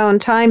has its own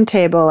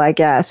timetable, I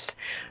guess.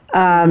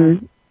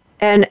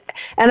 And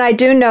I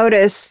do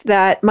notice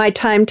that my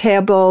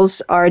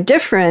timetables are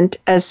different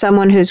as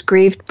someone who's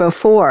grieved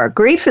before.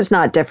 Grief is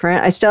not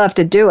different. I still have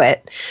to do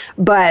it,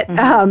 but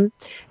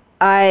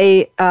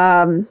I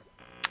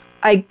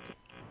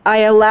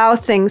allow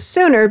things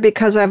sooner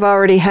because I've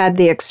already had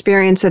the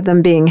experience of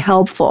them being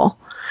helpful.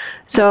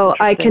 So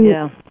I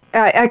can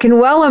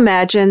well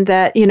imagine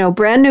that,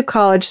 brand new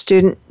college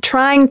student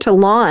trying to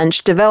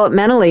launch,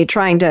 developmentally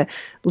trying to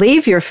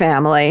leave your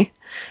family,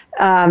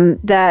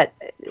 that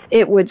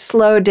it would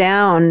slow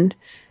down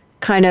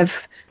kind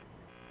of,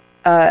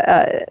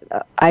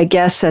 I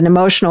guess, an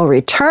emotional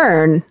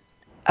return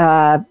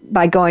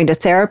by going to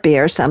therapy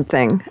or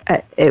something.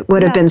 It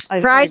would have been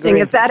surprising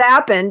if that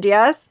happened,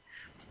 yes?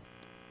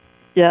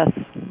 Yes.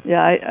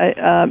 Yeah,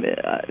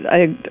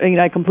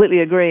 I completely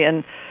agree.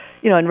 And,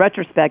 in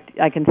retrospect,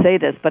 I can say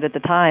this, but at the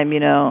time,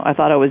 I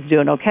thought I was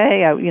doing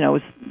okay. I,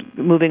 was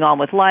moving on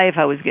with life.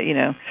 I was,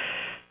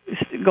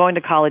 going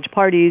to college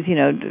parties,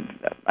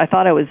 I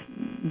thought I was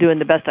doing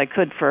the best I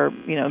could for,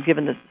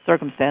 given the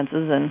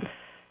circumstances.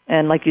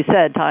 And like you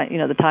said,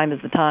 the time is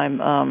the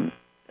time.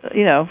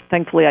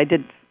 Thankfully I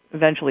did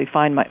eventually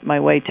find my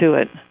way to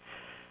it.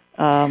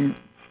 And,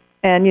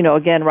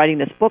 again, writing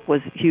this book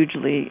was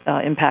hugely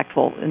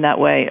impactful in that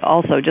way.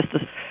 Also, just to,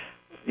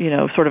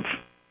 sort of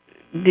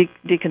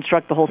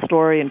deconstruct the whole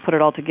story and put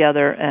it all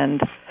together.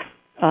 And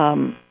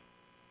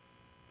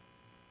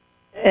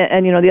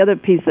the other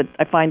piece that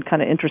I find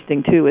kind of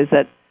interesting, too, is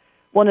that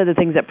one of the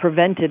things that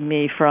prevented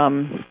me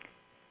from,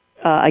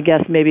 I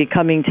guess, maybe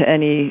coming to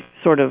any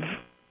sort of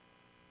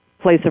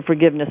place of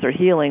forgiveness or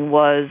healing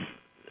was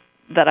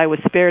that I was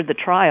spared the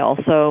trial.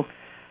 So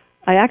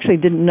I actually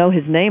didn't know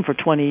his name for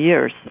 20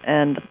 years.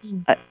 And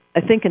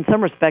I think in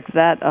some respects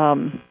that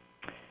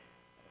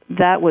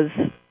was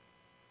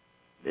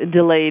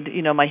delayed,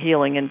 my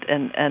healing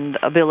and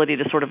ability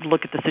to sort of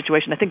look at the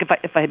situation. I think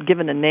if I had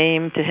given a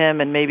name to him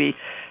and maybe,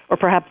 or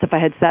perhaps if I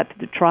had sat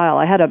through the trial,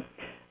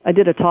 I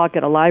did a talk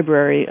at a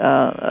library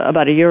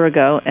about a year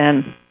ago,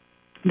 and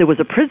there was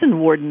a prison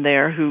warden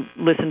there who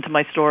listened to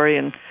my story,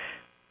 and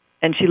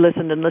she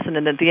listened,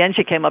 and at the end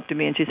she came up to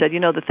me and she said,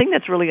 the thing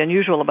that's really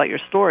unusual about your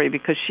story,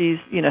 because she's,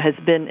 has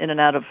been in and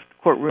out of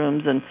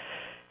courtrooms and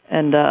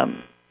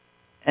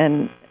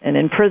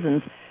in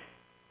prisons,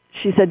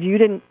 she said, you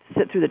didn't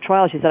sit through the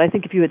trial. She said, I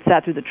think if you had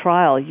sat through the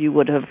trial, you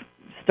would have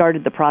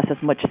started the process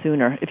much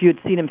sooner. If you had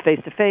seen him face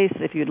to face,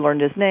 if you had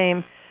learned his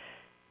name,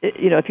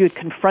 if you had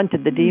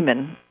confronted the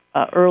demon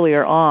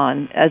earlier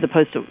on, as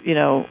opposed to,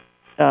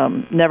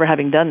 never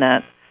having done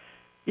that,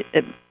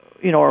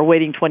 or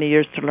waiting 20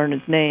 years to learn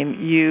his name,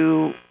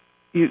 you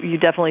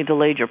definitely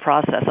delayed your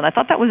process. And I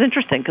thought that was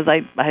interesting because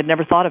I had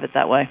never thought of it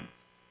that way.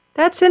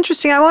 That's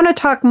interesting. I want to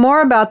talk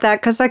more about that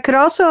because I could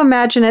also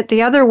imagine it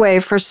the other way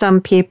for some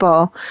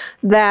people,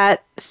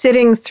 that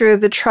sitting through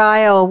the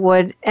trial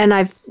would, and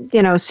I've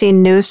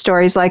seen news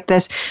stories like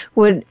this,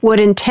 would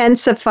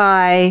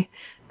intensify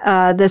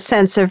the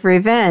sense of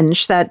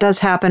revenge. That does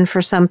happen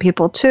for some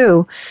people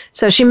too.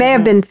 So she may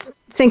have been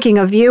thinking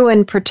of you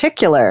in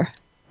particular,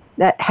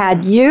 that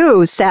had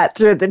you sat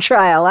through the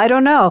trial. I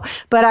don't know,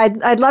 but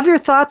I'd love your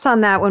thoughts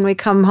on that when we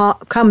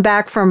come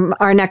back from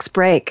our next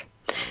break.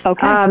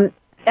 Okay.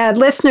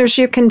 Listeners,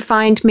 you can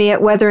find me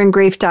at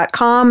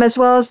weatheringrief.com as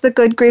well as the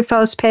Good Grief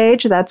Host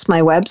page. That's my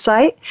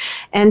website.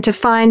 And to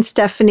find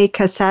Stephanie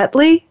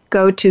Cassatly,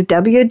 go to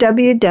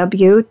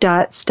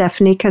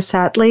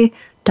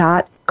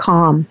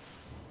www.stephaniecassatly.com.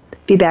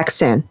 Be back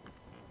soon.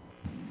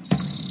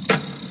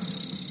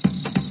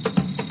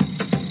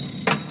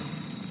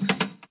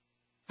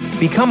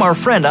 Become our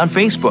friend on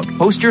Facebook.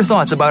 Post your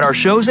thoughts about our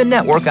shows and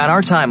network on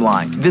our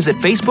timeline. Visit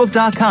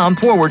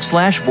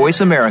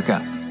facebook.com/Voice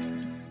America.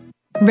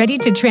 Ready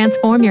to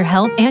transform your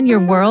health and your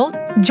world?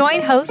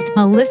 Join host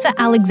Melissa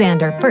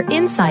Alexander for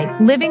Insight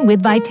Living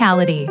with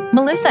Vitality.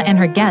 Melissa and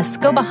her guests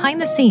go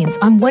behind the scenes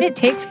on what it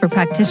takes for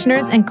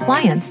practitioners and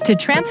clients to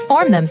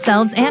transform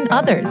themselves and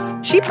others.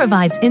 She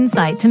provides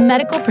insight to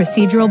medical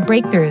procedural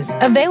breakthroughs,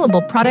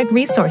 available product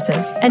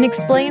resources, and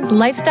explains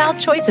lifestyle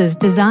choices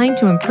designed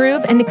to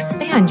improve and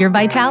expand your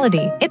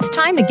vitality. It's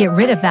time to get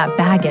rid of that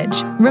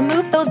baggage,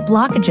 remove those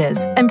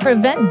blockages, and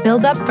prevent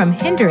buildup from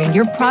hindering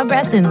your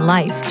progress in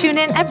life. Tune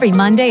in every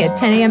Monday at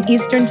 10 a.m.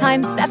 Eastern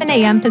Time, 7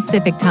 a.m.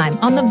 Pacific Time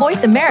on the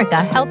Voice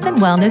America Health and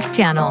Wellness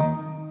channel.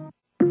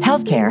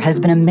 Healthcare has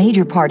been a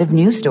major part of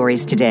news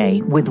stories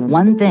today, with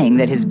one thing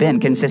that has been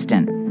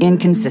consistent: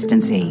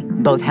 inconsistency.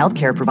 Both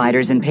healthcare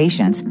providers and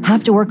patients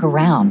have to work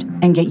around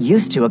and get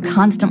used to a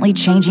constantly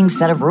changing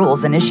set of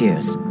rules and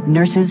issues.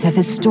 Nurses have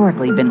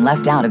historically been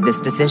left out of this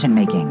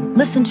decision-making.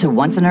 Listen to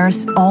Once a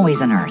Nurse,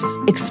 Always a Nurse,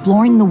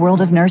 Exploring the World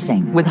of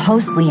Nursing with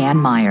host Leanne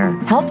Meyer.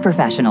 Health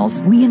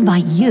professionals, we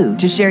invite you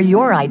to share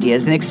your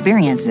ideas and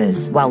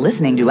experiences while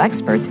listening to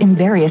experts in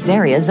various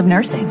areas of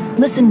nursing.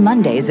 Listen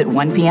Mondays at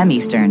 1 p.m.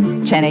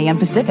 Eastern, 10 a.m.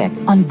 Pacific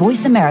on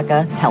Voice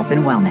America Health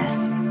and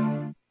Wellness.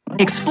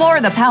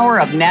 Explore the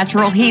power of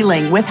natural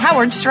healing with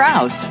Howard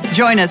Strauss.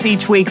 Join us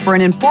each week for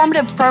an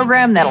informative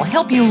program that'll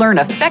help you learn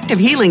effective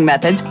healing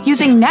methods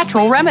using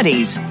natural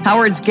remedies.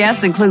 Howard's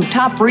guests include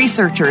top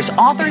researchers,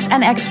 authors,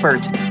 and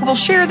experts who will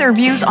share their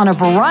views on a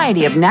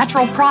variety of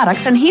natural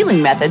products and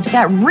healing methods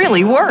that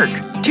really work.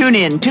 Tune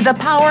in to The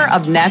Power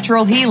of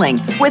Natural Healing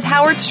with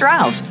Howard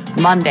Strauss,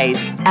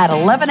 Mondays at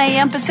 11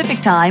 a.m.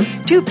 Pacific Time,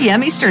 2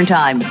 p.m. Eastern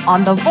Time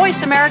on the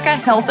Voice America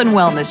Health and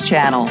Wellness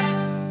channel.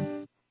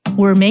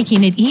 We're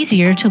making it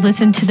easier to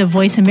listen to the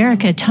Voice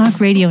America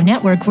Talk Radio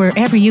Network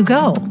wherever you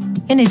go.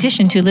 In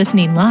addition to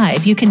listening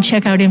live, you can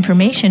check out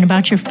information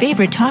about your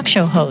favorite talk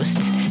show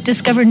hosts,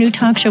 discover new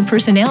talk show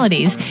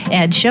personalities,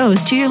 add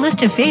shows to your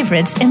list of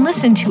favorites, and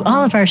listen to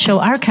all of our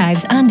show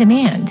archives on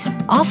demand,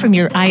 all from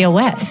your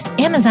iOS,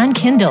 Amazon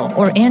Kindle,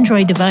 or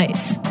Android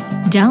device.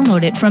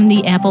 Download it from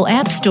the Apple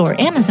App Store,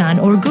 Amazon,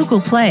 or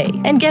Google Play,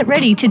 and get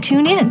ready to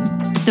tune in.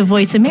 The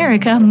Voice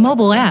America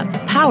mobile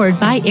app, powered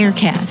by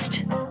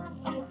Aircast.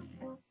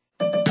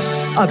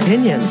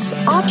 Opinions,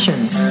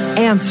 options,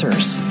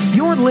 answers.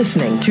 You're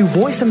listening to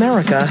Voice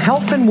America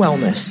Health and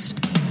Wellness.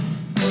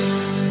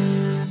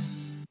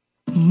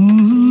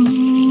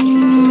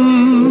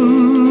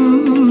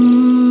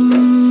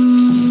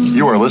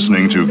 You are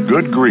listening to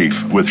Good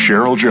Grief with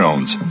Cheryl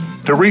Jones.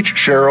 To reach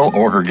Cheryl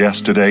or her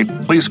guest today,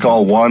 please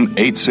call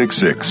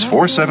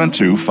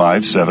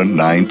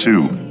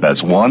 1-866-472-5792.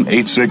 That's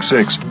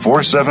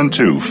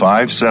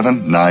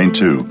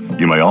 1-866-472-5792.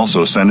 You may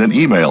also send an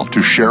email to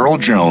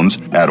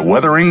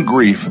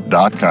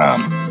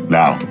CherylJones@weatheringgrief.com.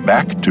 Now,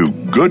 back to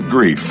Good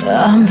Grief.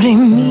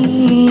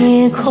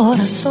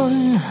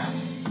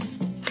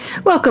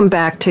 Welcome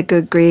back to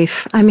Good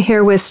Grief. I'm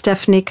here with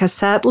Stephanie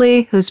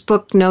Cassatly, whose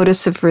book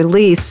Notice of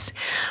Release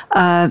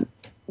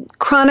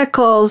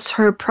chronicles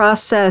her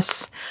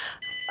process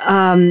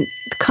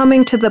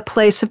coming to the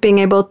place of being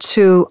able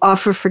to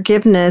offer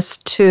forgiveness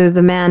to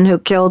the man who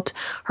killed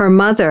her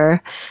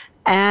mother.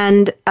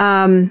 And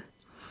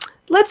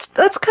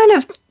let's kind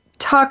of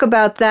talk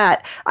about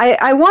that.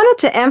 I wanted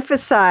to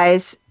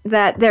emphasize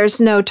that there's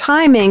no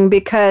timing,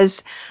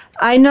 because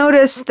I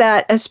noticed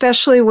that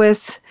especially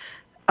with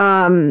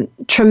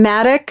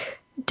traumatic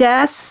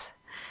death,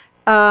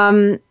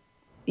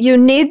 you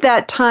need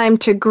that time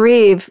to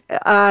grieve.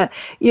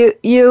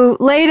 You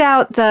laid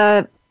out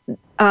the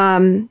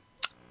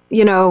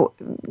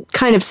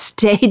kind of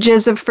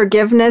stages of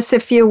forgiveness,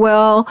 if you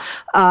will,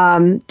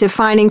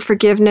 defining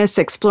forgiveness,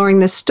 exploring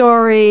the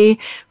story,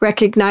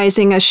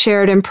 recognizing a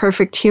shared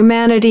imperfect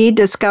humanity,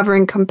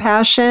 discovering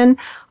compassion,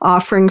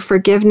 offering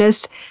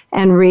forgiveness,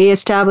 and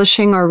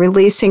reestablishing or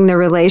releasing the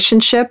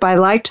relationship. I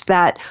liked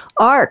that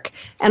arc.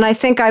 And I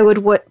think I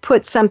would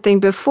put something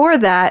before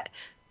that,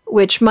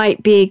 which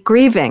might be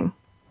grieving.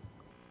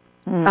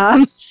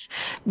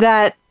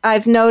 That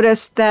I've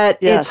noticed that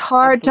it's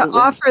hard absolutely to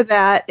offer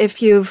that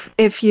if you've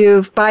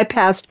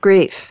bypassed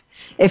grief,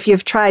 if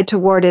you've tried to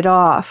ward it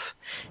off.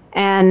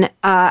 And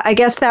I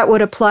guess that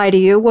would apply to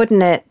you,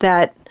 wouldn't it?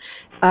 That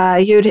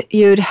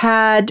you'd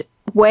had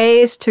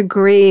ways to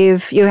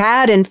grieve. You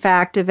had, in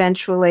fact,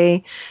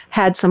 eventually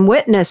had some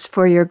witness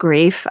for your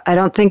grief. I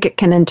don't think it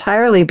can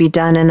entirely be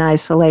done in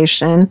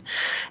isolation.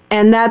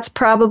 And that's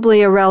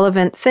probably a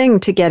relevant thing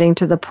to getting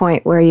to the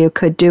point where you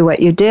could do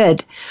what you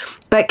did.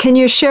 But can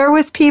you share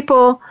with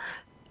people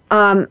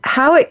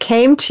how it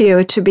came to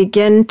you to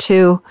begin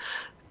to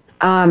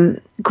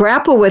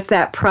grapple with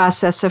that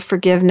process of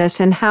forgiveness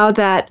and how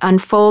that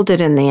unfolded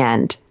in the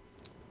end?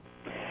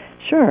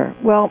 Sure.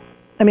 Well,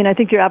 I mean, I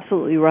think you're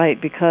absolutely right,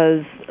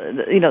 because,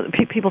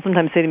 people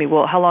sometimes say to me,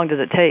 well, how long does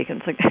it take?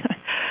 And it's like,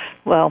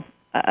 well,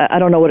 I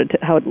don't know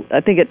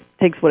I think it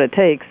takes what it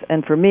takes.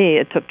 And for me,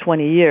 it took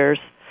 20 years.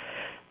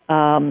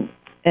 And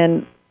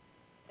in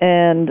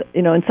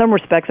some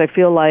respects, I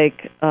feel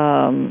like,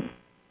 the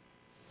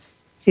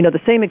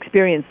same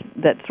experience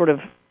that sort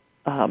of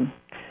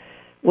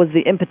was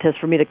the impetus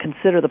for me to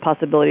consider the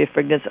possibility of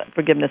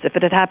forgiveness. If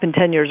it had happened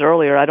 10 years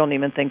earlier, I don't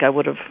think I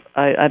would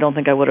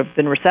have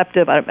been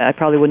receptive. I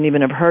probably wouldn't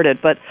even have heard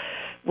it. But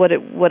what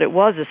it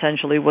was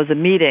essentially was a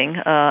meeting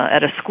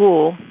at a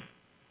school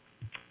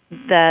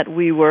that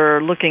we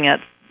were looking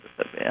at.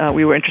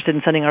 We were interested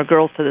in sending our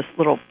girls to this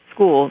little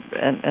school,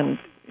 and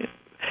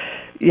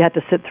you had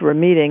to sit through a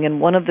meeting.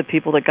 And one of the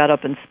people that got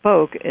up and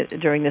spoke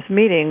during this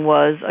meeting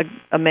was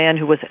a man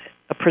who was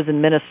a prison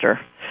minister.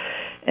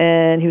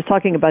 And he was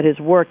talking about his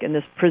work in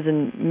this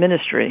prison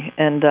ministry,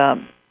 and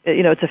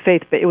it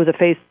was a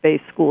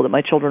faith-based school that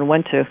my children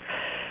went to.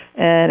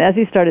 And as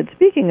he started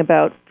speaking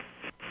about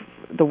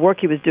the work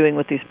he was doing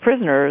with these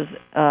prisoners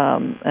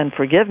and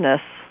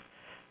forgiveness,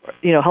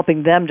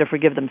 helping them to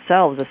forgive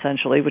themselves,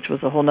 essentially, which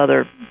was a whole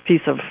other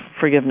piece of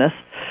forgiveness,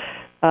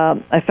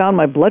 I found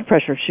my blood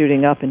pressure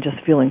shooting up and just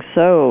feeling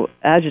so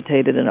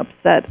agitated and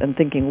upset and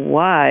thinking,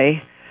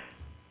 why?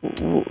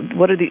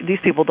 What are these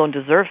people don't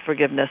deserve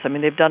forgiveness. I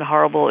mean, they've done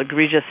horrible,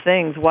 egregious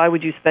things. Why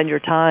would you spend your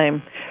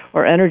time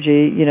or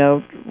energy,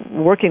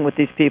 working with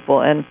these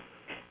people? And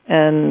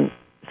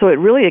so it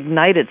really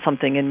ignited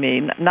something in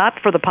me, not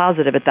for the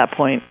positive at that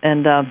point.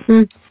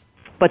 And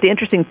but the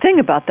interesting thing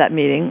about that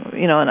meeting,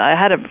 and I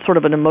had a sort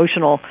of an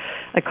emotional,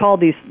 I call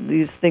these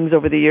things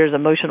over the years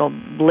emotional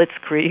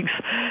blitzkriegs,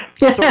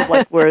 sort of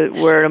like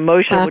where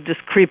emotion would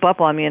just creep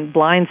up on me and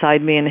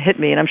blindside me and hit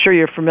me. And I'm sure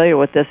you're familiar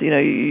with this. You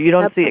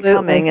don't Absolutely. see it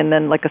coming, and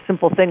then like a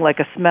simple thing like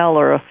a smell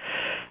or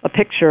a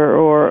picture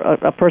or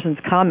a person's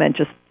comment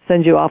just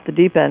sends you off the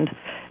deep end,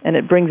 and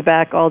it brings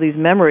back all these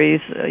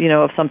memories,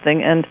 of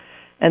something. And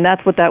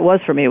that's what that was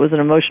for me. It was an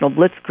emotional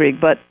blitzkrieg.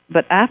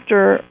 But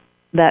after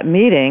that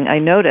meeting, I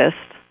noticed,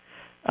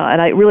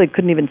 and I really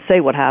couldn't even say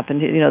what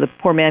happened. The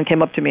poor man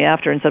came up to me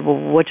after and said, well,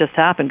 what just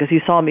happened? Because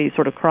he saw me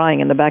sort of crying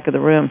in the back of the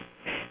room.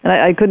 And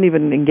I couldn't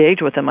even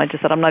engage with him. I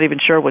just said, I'm not even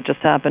sure what just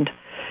happened.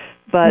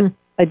 But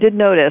I did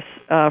notice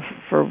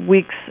for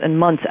weeks and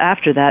months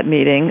after that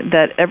meeting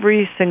that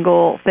every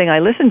single thing I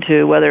listened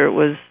to, whether it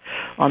was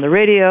on the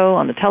radio,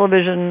 on the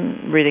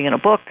television, reading in a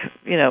book,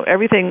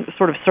 everything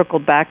sort of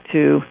circled back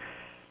to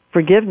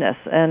forgiveness.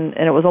 And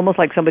it was almost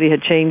like somebody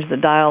had changed the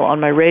dial on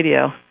my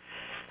radio.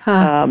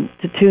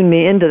 To tune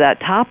me into that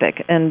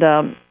topic, and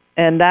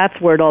that's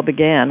where it all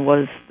began,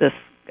 was this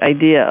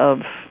idea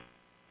of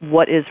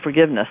what is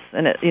forgiveness,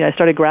 and I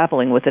started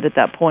grappling with it at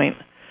that point.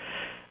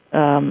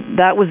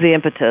 That was the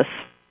impetus,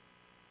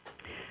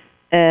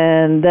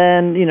 and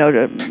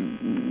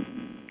then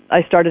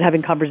I started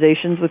having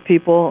conversations with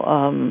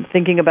people,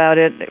 thinking about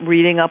it,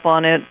 reading up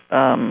on it,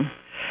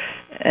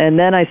 and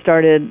then I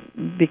started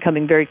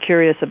becoming very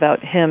curious about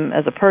him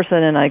as a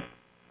person, and I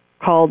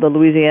called the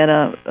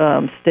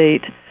Louisiana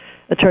State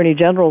Attorney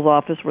General's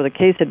office where the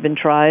case had been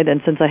tried,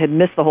 and since I had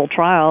missed the whole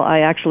trial, I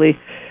actually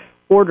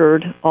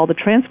ordered all the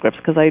transcripts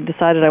because I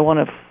decided I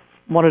wanted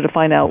to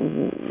find out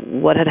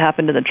what had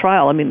happened in the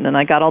trial. I mean, and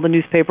I got all the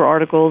newspaper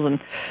articles, and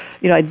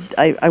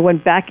I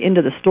went back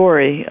into the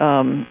story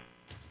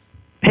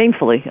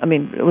painfully. I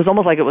mean, it was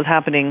almost like it was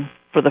happening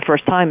for the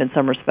first time in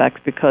some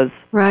respects because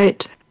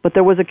right. But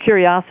there was a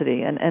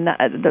curiosity, and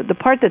the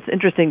part that's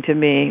interesting to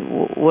me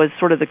was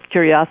sort of the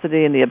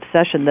curiosity and the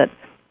obsession that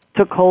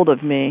took hold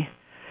of me.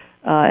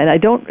 And I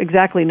don't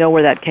exactly know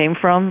where that came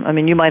from. I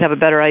mean, you might have a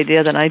better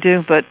idea than I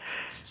do, but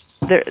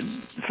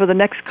for the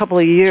next couple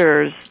of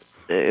years,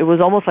 it was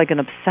almost like an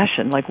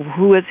obsession. Like,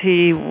 who is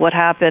he? What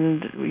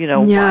happened?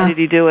 Why did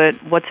he do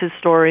it? What's his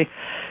story?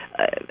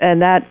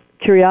 And that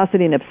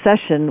curiosity and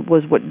obsession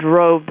was what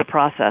drove the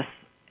process.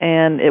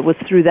 And it was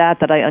through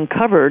that I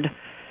uncovered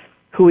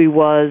who he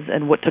was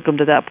and what took him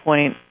to that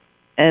point.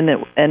 And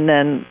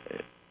then,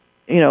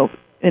 in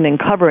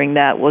uncovering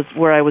that was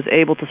where I was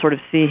able to sort of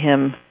see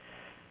him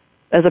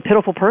as a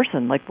pitiful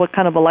person. Like, what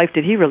kind of a life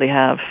did he really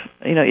have?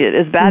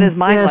 As bad as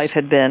my life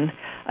had been,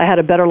 I had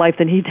a better life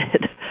than he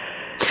did.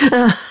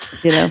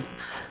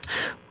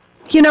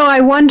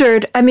 I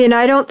wondered,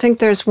 I don't think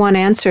there's one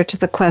answer to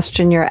the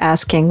question you're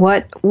asking.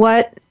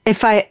 What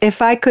if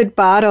I could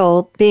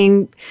bottle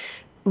being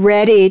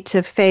ready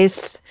to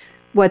face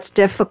what's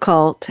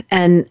difficult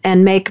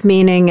and make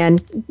meaning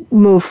and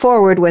move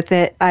forward with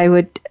it, I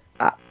would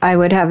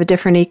have a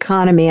different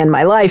economy in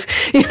my life.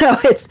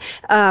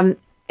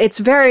 It's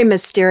very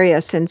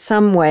mysterious in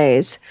some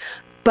ways,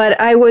 but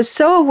I was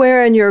so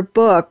aware in your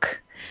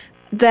book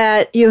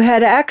that you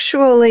had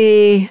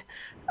actually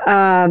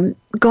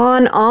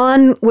gone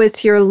on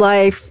with your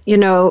life,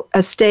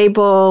 a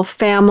stable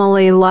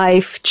family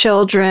life,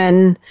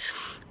 children,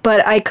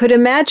 but I could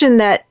imagine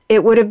that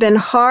it would have been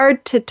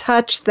hard to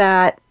touch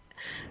that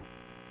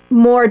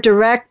more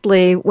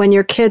directly when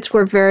your kids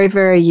were very,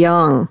 very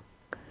young.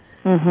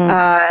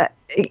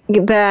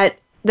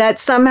 That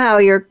somehow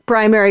your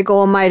primary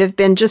goal might have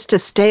been just to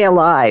stay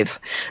alive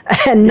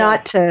and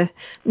not to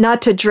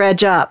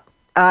dredge up.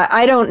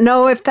 I don't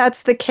know if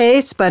that's the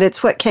case, but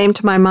it's what came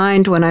to my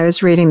mind when I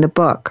was reading the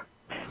book.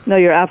 No,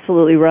 you're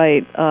absolutely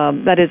right.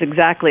 That is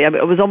exactly.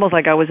 It was almost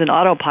like I was an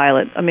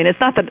autopilot. I mean, it's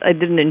not that I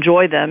didn't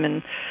enjoy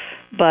them,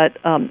 But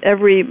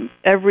every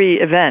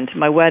event,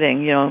 my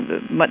wedding,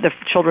 the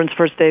children's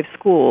first day of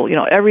school,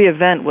 every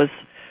event was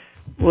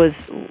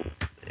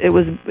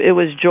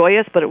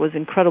joyous, but it was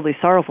incredibly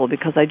sorrowful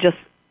because I just,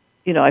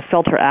 I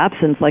felt her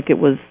absence like it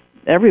was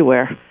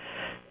everywhere.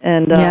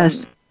 And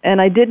yes.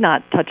 And I did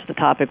not touch the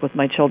topic with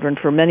my children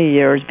for many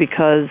years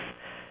because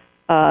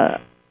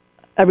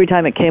every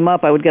time it came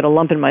up, I would get a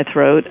lump in my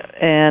throat,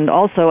 and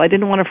also I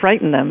didn't want to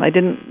frighten them. I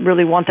didn't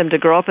really want them to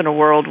grow up in a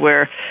world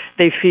where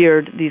they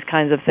feared these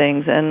kinds of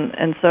things,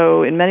 and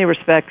so in many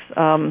respects,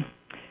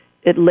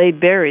 it lay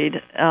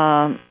buried,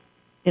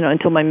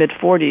 until my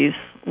mid-40s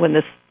when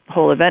this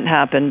whole event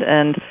happened,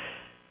 and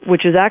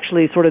which is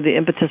actually sort of the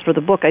impetus for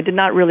the book. I did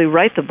not really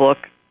write the book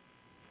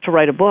to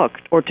write a book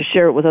or to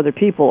share it with other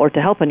people or to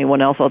help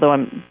anyone else, although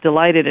I'm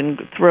delighted and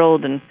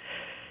thrilled and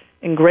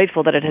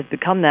grateful that it has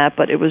become that,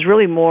 but it was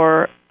really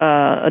more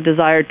a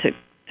desire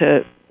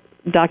to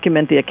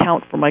document the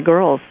account for my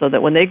girls so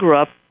that when they grew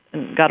up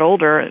and got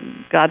older,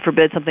 and God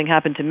forbid something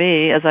happened to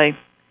me, as I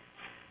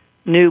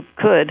knew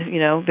could,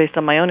 based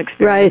on my own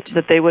experience, right,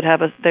 that they would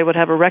have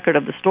a record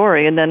of the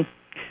story. And then,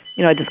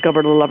 I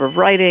discovered a love of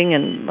writing,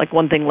 and like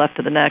one thing led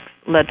to the next,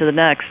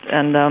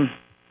 and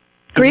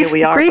grief, here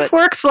we are. Grief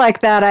works like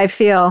that, I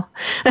feel.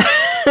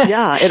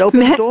 Yeah, it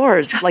opens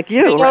doors, like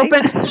you, it right? It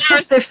opens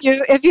doors.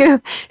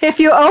 If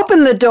you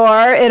open the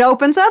door, it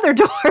opens other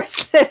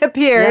doors. It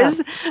appears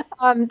that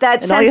and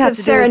sense all you have of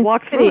to do is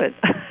walk through serendipity.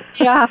 it.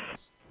 Yeah,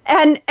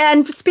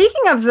 and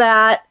speaking of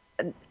that,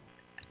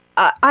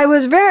 I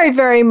was very,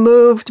 very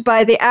moved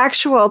by the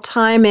actual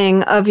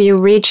timing of you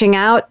reaching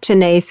out to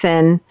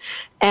Nathan,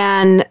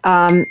 and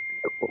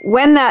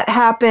when that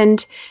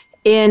happened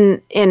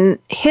in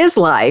his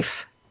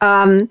life.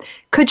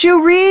 Could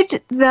you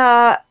read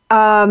the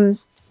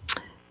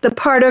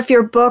part of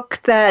your book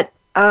that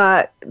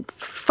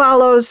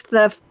follows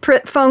the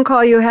phone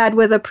call you had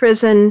with a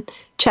prison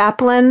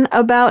chaplain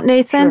about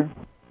Nathan?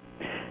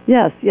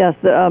 Sure. Yes.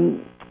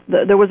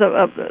 There was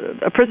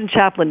a prison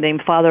chaplain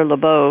named Father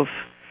LeBeau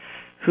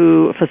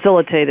who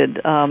facilitated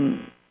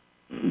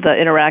the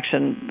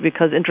interaction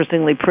because,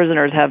 interestingly,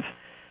 prisoners have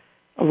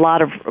a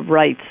lot of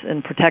rights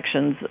and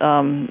protections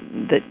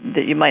that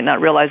you might not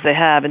realize they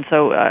have, and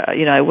so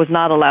I was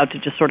not allowed to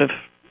just sort of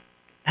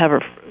have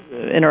an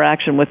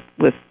interaction with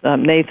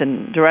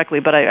Nathan directly,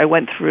 but I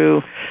went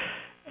through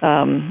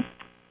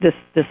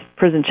this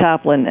prison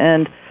chaplain,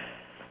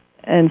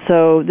 and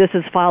so this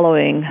is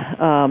following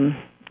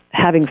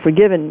having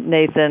forgiven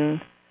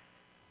Nathan,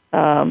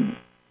 and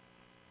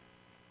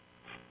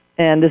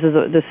this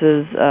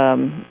is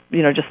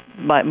just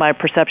my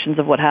perceptions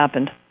of what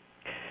happened.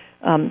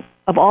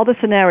 Of all the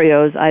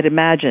scenarios I'd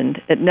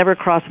imagined, it never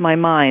crossed my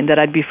mind that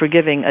I'd be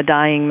forgiving a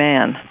dying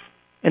man.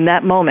 In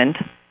that moment,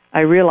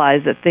 I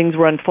realized that things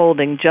were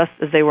unfolding just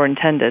as they were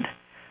intended,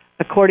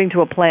 according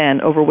to a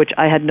plan over which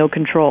I had no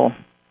control.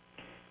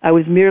 I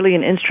was merely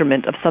an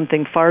instrument of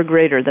something far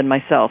greater than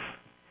myself.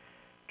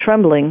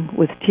 Trembling,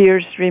 with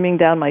tears streaming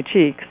down my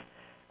cheeks,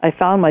 I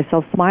found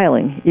myself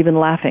smiling, even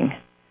laughing.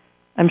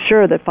 I'm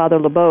sure that Father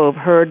LeBeau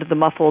heard the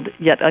muffled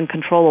yet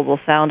uncontrollable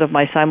sound of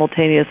my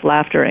simultaneous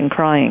laughter and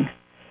crying.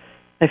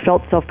 I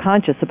felt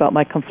self-conscious about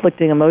my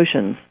conflicting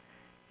emotions,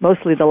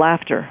 mostly the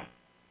laughter,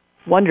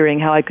 wondering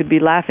how I could be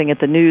laughing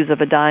at the news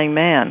of a dying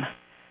man.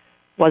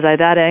 Was I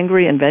that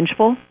angry and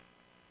vengeful?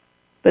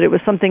 But it was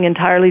something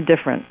entirely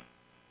different.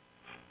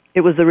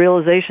 It was the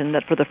realization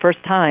that for the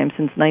first time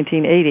since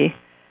 1980,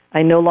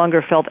 I no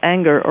longer felt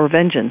anger or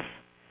vengeance,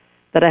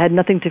 that I had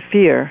nothing to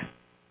fear,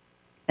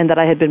 and that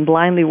I had been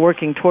blindly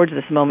working towards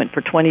this moment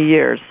for 20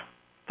 years,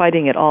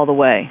 fighting it all the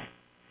way.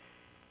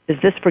 Is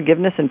this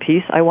forgiveness and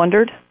peace, I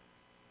wondered?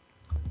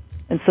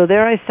 And so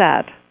there I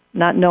sat,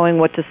 not knowing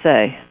what to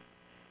say.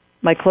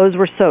 My clothes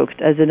were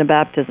soaked, as in a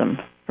baptism,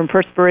 from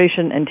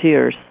perspiration and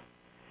tears.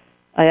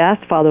 I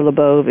asked Father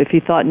LeBeau if he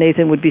thought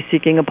Nathan would be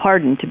seeking a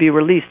pardon to be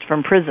released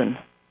from prison.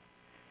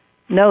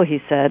 No,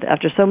 he said,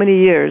 after so many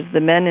years, the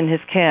men in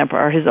his camp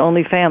are his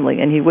only family,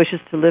 and he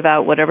wishes to live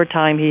out whatever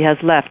time he has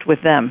left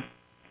with them.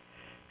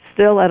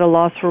 Still at a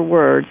loss for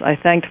words, I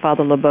thanked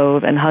Father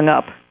LeBeau and hung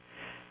up.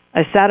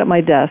 I sat at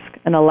my desk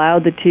and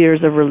allowed the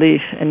tears of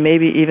relief and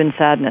maybe even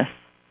sadness.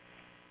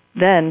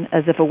 Then,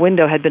 as if a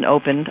window had been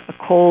opened, a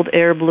cold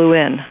air blew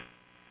in.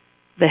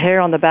 The hair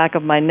on the back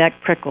of my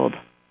neck prickled.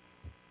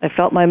 I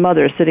felt my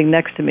mother sitting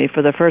next to me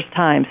for the first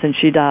time since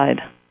she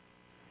died.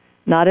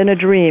 Not in a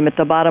dream at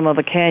the bottom of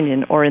a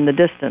canyon or in the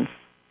distance,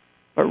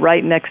 but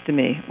right next to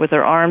me, with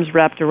her arms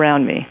wrapped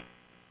around me.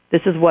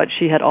 This is what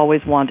she had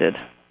always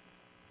wanted.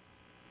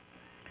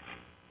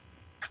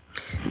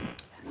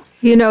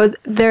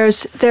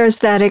 There's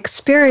that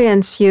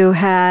experience you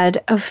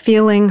had of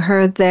feeling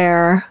her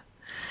there.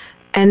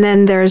 And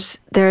then there's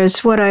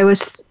what I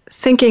was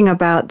thinking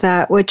about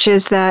that, which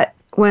is that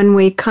when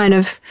we kind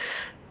of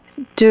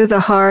do the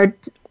hard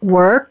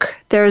work,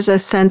 there's a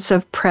sense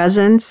of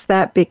presence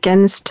that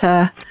begins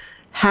to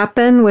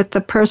happen with the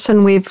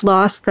person we've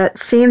lost that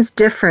seems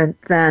different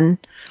than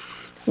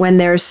when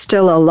there's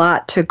still a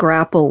lot to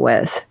grapple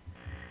with.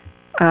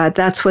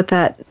 That's what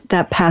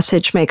that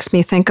passage makes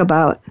me think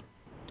about.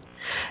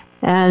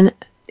 And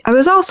I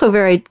was also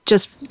very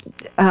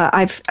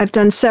I've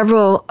done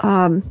several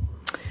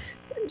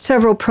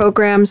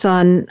programs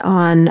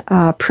on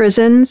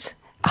prisons,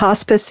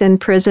 hospice in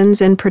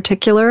prisons in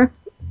particular,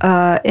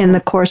 in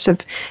the course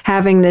of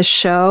having this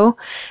show,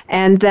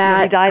 and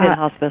that he died in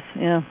hospice.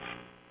 Yeah.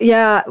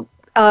 Yeah.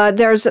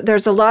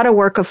 There's a lot of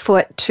work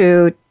afoot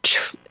to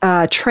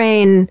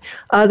train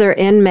other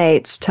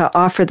inmates to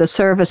offer the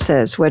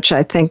services, which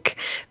I think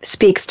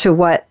speaks to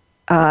what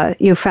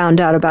you found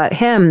out about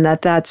him,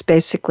 that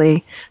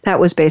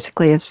was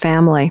basically his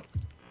family.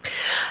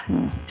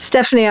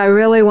 Stephanie, I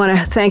really want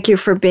to thank you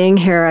for being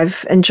here.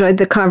 I've enjoyed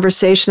the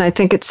conversation. I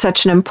think it's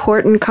such an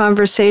important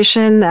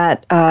conversation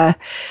that,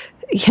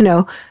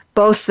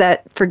 both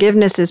that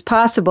forgiveness is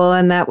possible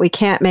and that we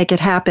can't make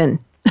it happen,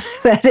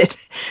 that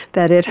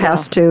it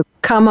has to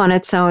come on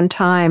its own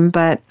time.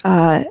 But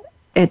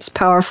it's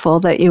powerful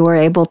that you were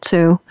able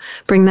to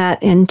bring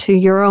that into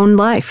your own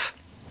life.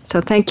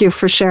 So thank you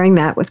for sharing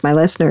that with my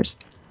listeners.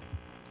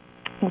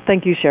 Well,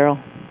 thank you, Cheryl.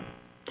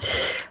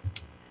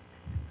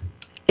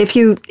 If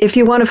you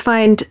want to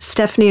find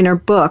Stephanie and her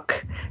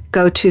book,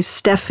 go to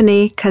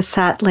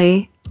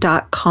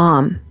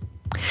StephanieCassatly.com.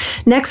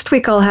 Next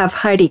week, I'll have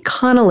Heidi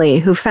Connolly,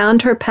 who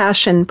found her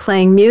passion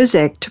playing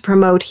music to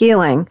promote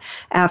healing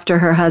after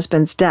her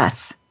husband's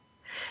death.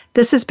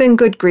 This has been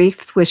Good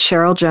Grief with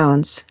Cheryl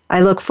Jones. I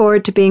look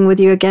forward to being with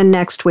you again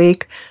next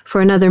week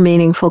for another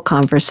meaningful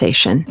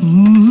conversation.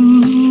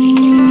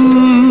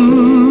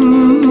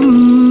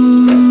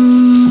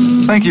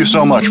 Thank you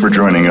so much for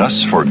joining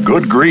us for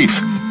Good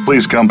Grief.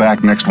 Please come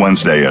back next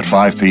Wednesday at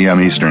 5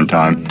 p.m. Eastern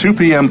Time, 2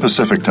 p.m.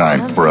 Pacific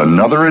Time for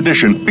another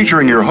edition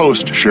featuring your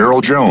host,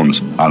 Cheryl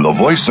Jones, on the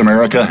Voice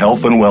America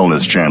Health and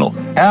Wellness Channel.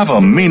 Have a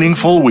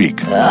meaningful week.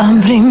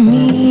 Abre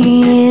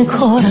mi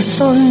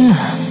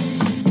corazón.